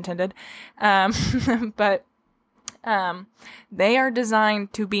 no pun intended. But they are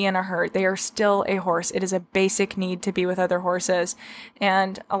designed to be in a herd. They are still a horse. It is a basic need to be with other horses.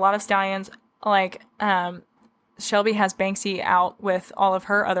 And a lot of stallions, like Shelby has Banksy out with all of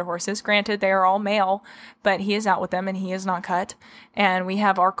her other horses. Granted, they are all male, but he is out with them and he is not cut. And we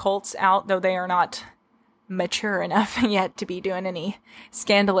have our colts out, though they are not mature enough yet to be doing any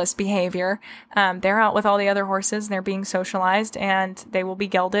scandalous behavior. They're out with all the other horses. They're being socialized, and they will be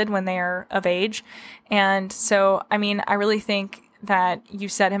gelded when they are of age. And so, I really think that you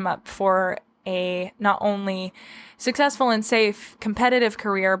set him up for a not only successful and safe competitive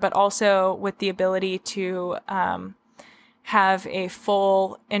career, but also with the ability to have a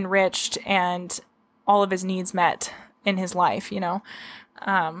full, enriched, and all of his needs met in his life,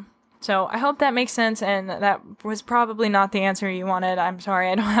 So I hope that makes sense, and that was probably not the answer you wanted. I'm sorry,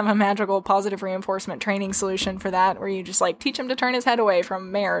 I don't have a magical positive reinforcement training solution for that, where you just teach him to turn his head away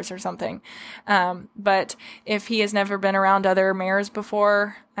from mares or something. But if he has never been around other mares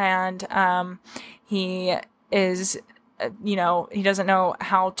before, and he is, he doesn't know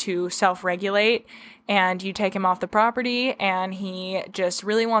how to self-regulate, and you take him off the property and he just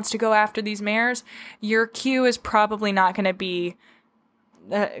really wants to go after these mares, your cue is probably not going to be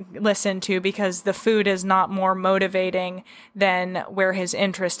listen to, because the food is not more motivating than where his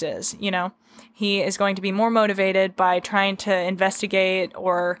interest is. You know, he is going to be more motivated by trying to investigate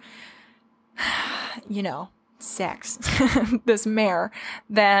or, you know, sex this mare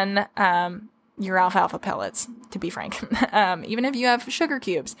than your alfalfa pellets, to be frank. Even if you have sugar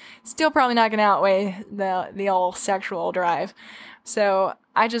cubes, still probably not going to outweigh the old sexual drive. So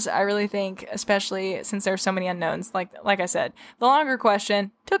I really think, especially since there's so many unknowns, like I said, the longer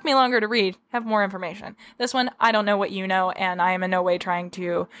question took me longer to read, have more information. This one, I don't know what you know, and I am in no way trying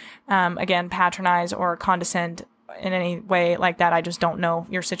to, again, patronize or condescend in any way like that. I just don't know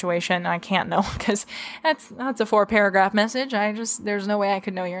your situation, and I can't know, because that's a 4-paragraph message. There's no way I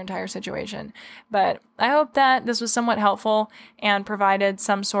could know your entire situation. But I hope that this was somewhat helpful and provided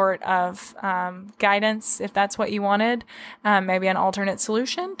some sort of guidance, if that's what you wanted, maybe an alternate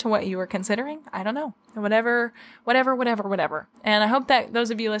solution to what you were considering. I don't know, whatever. And I hope that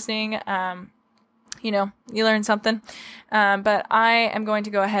those of you listening, you learned something. But I am going to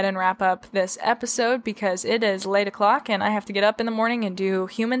go ahead and wrap up this episode because it is late o'clock and I have to get up in the morning and do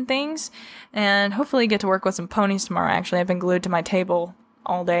human things and hopefully get to work with some ponies tomorrow. Actually, I've been glued to my table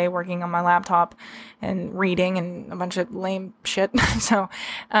all day working on my laptop and reading and a bunch of lame shit. So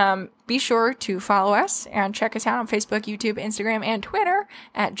be sure to follow us and check us out on Facebook, YouTube, Instagram, and Twitter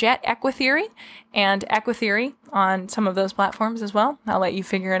at Jet Equitheory, and Equitheory on some of those platforms as well. I'll let you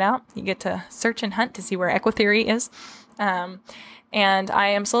figure it out. You get to search and hunt to see where Equitheory is. And I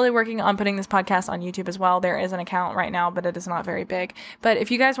am slowly working on putting this podcast on YouTube as well. There is an account right now, but it is not very big. But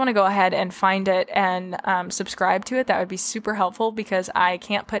if you guys want to go ahead and find it and subscribe to it, that would be super helpful, because I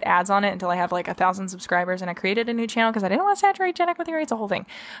can't put ads on it until I have like 1,000 subscribers, and I created a new channel because I didn't want to saturate Jet Equitheory. It's a whole thing.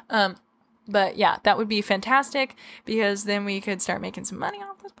 But yeah, that would be fantastic, because then we could start making some money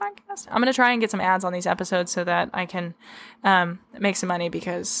off this podcast. I'm going to try and get some ads on these episodes so that I can make some money,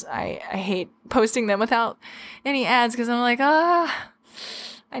 because I hate posting them without any ads, because I'm like,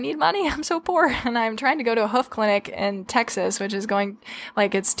 I need money. I'm so poor. And I'm trying to go to a hoof clinic in Texas, which is going,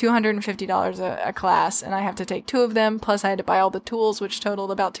 like, it's $250 a class, and I have to take 2 of them. Plus I had to buy all the tools, which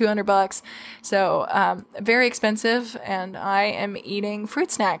totaled about $200. So, very expensive. And I am eating fruit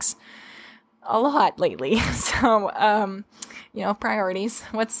snacks a lot lately. So, priorities.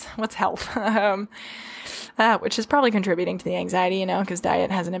 What's health? Which is probably contributing to the anxiety, because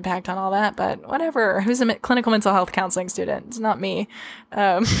diet has an impact on all that, but whatever. Who's a clinical mental health counseling student? It's not me.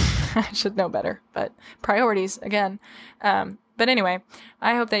 I should know better, but priorities again. But anyway,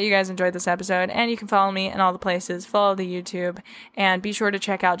 I hope that you guys enjoyed this episode, and you can follow me in all the places, follow the YouTube, and be sure to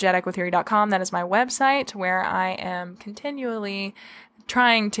check out jetequitheory.com. That is my website, where I am continually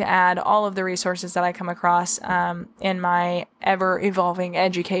trying to add all of the resources that I come across in my ever-evolving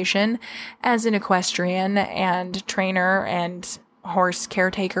education as an equestrian and trainer and horse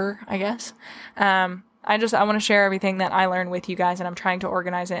caretaker, I guess. I want to share everything that I learn with you guys, and I'm trying to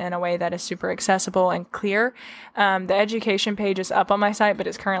organize it in a way that is super accessible and clear. The education page is up on my site, but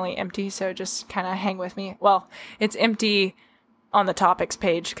it's currently empty, so just kind of hang with me. Well, it's empty on the topics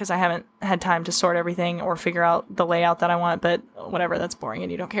page because I haven't had time to sort everything or figure out the layout that I want, but whatever, that's boring and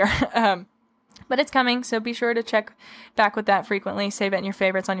you don't care. But it's coming, so be sure to check back with that frequently. Save it in your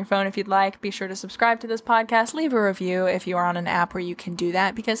favorites on your phone if you'd like. Be sure to subscribe to this podcast. Leave a review if you are on an app where you can do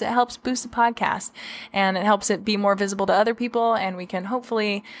that, because it helps boost the podcast and it helps it be more visible to other people, and we can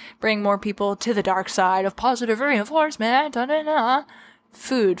hopefully bring more people to the dark side of positive reinforcement.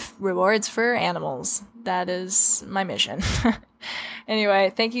 Food rewards for animals. That is my mission.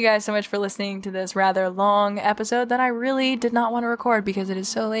 Anyway, thank you guys so much for listening to this rather long episode that I really did not want to record because it is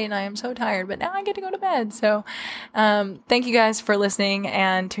so late and I am so tired, but now I get to go to bed. So, thank you guys for listening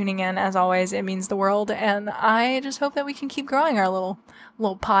and tuning in. As always, it means the world. And I just hope that we can keep growing our little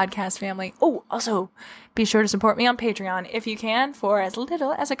podcast family. Oh, also be sure to support me on Patreon if you can, for as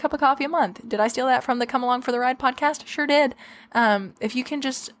little as a cup of coffee a month. Did I steal that from the Come Along for the Ride podcast? Sure did. If you can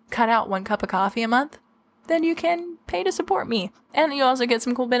just cut out 1 cup of coffee a month, then you can pay to support me. And you also get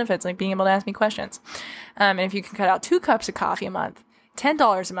some cool benefits, like being able to ask me questions. And if you can cut out 2 cups of coffee a month,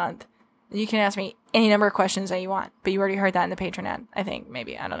 $10 a month, you can ask me any number of questions that you want. But you already heard that in the Patreon ad, I think,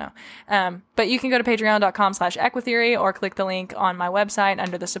 maybe, I don't know. But you can go to patreon.com/equitheory or click the link on my website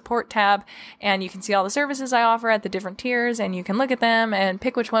under the support tab, and you can see all the services I offer at the different tiers, and you can look at them and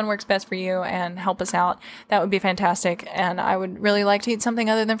pick which one works best for you and help us out. That would be fantastic. And I would really like to eat something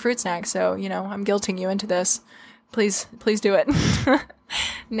other than fruit snacks. So, I'm guilting you into this. Please do it.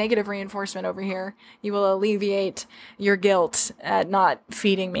 Negative reinforcement over here. You will alleviate your guilt at not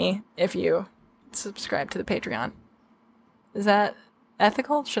feeding me if you subscribe to the Patreon. Is that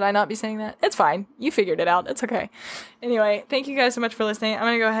ethical? Should I not be saying that? It's fine. You figured it out. It's okay. Anyway, thank you guys so much for listening. I'm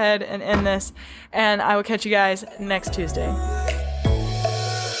going to go ahead and end this, and I will catch you guys next Tuesday.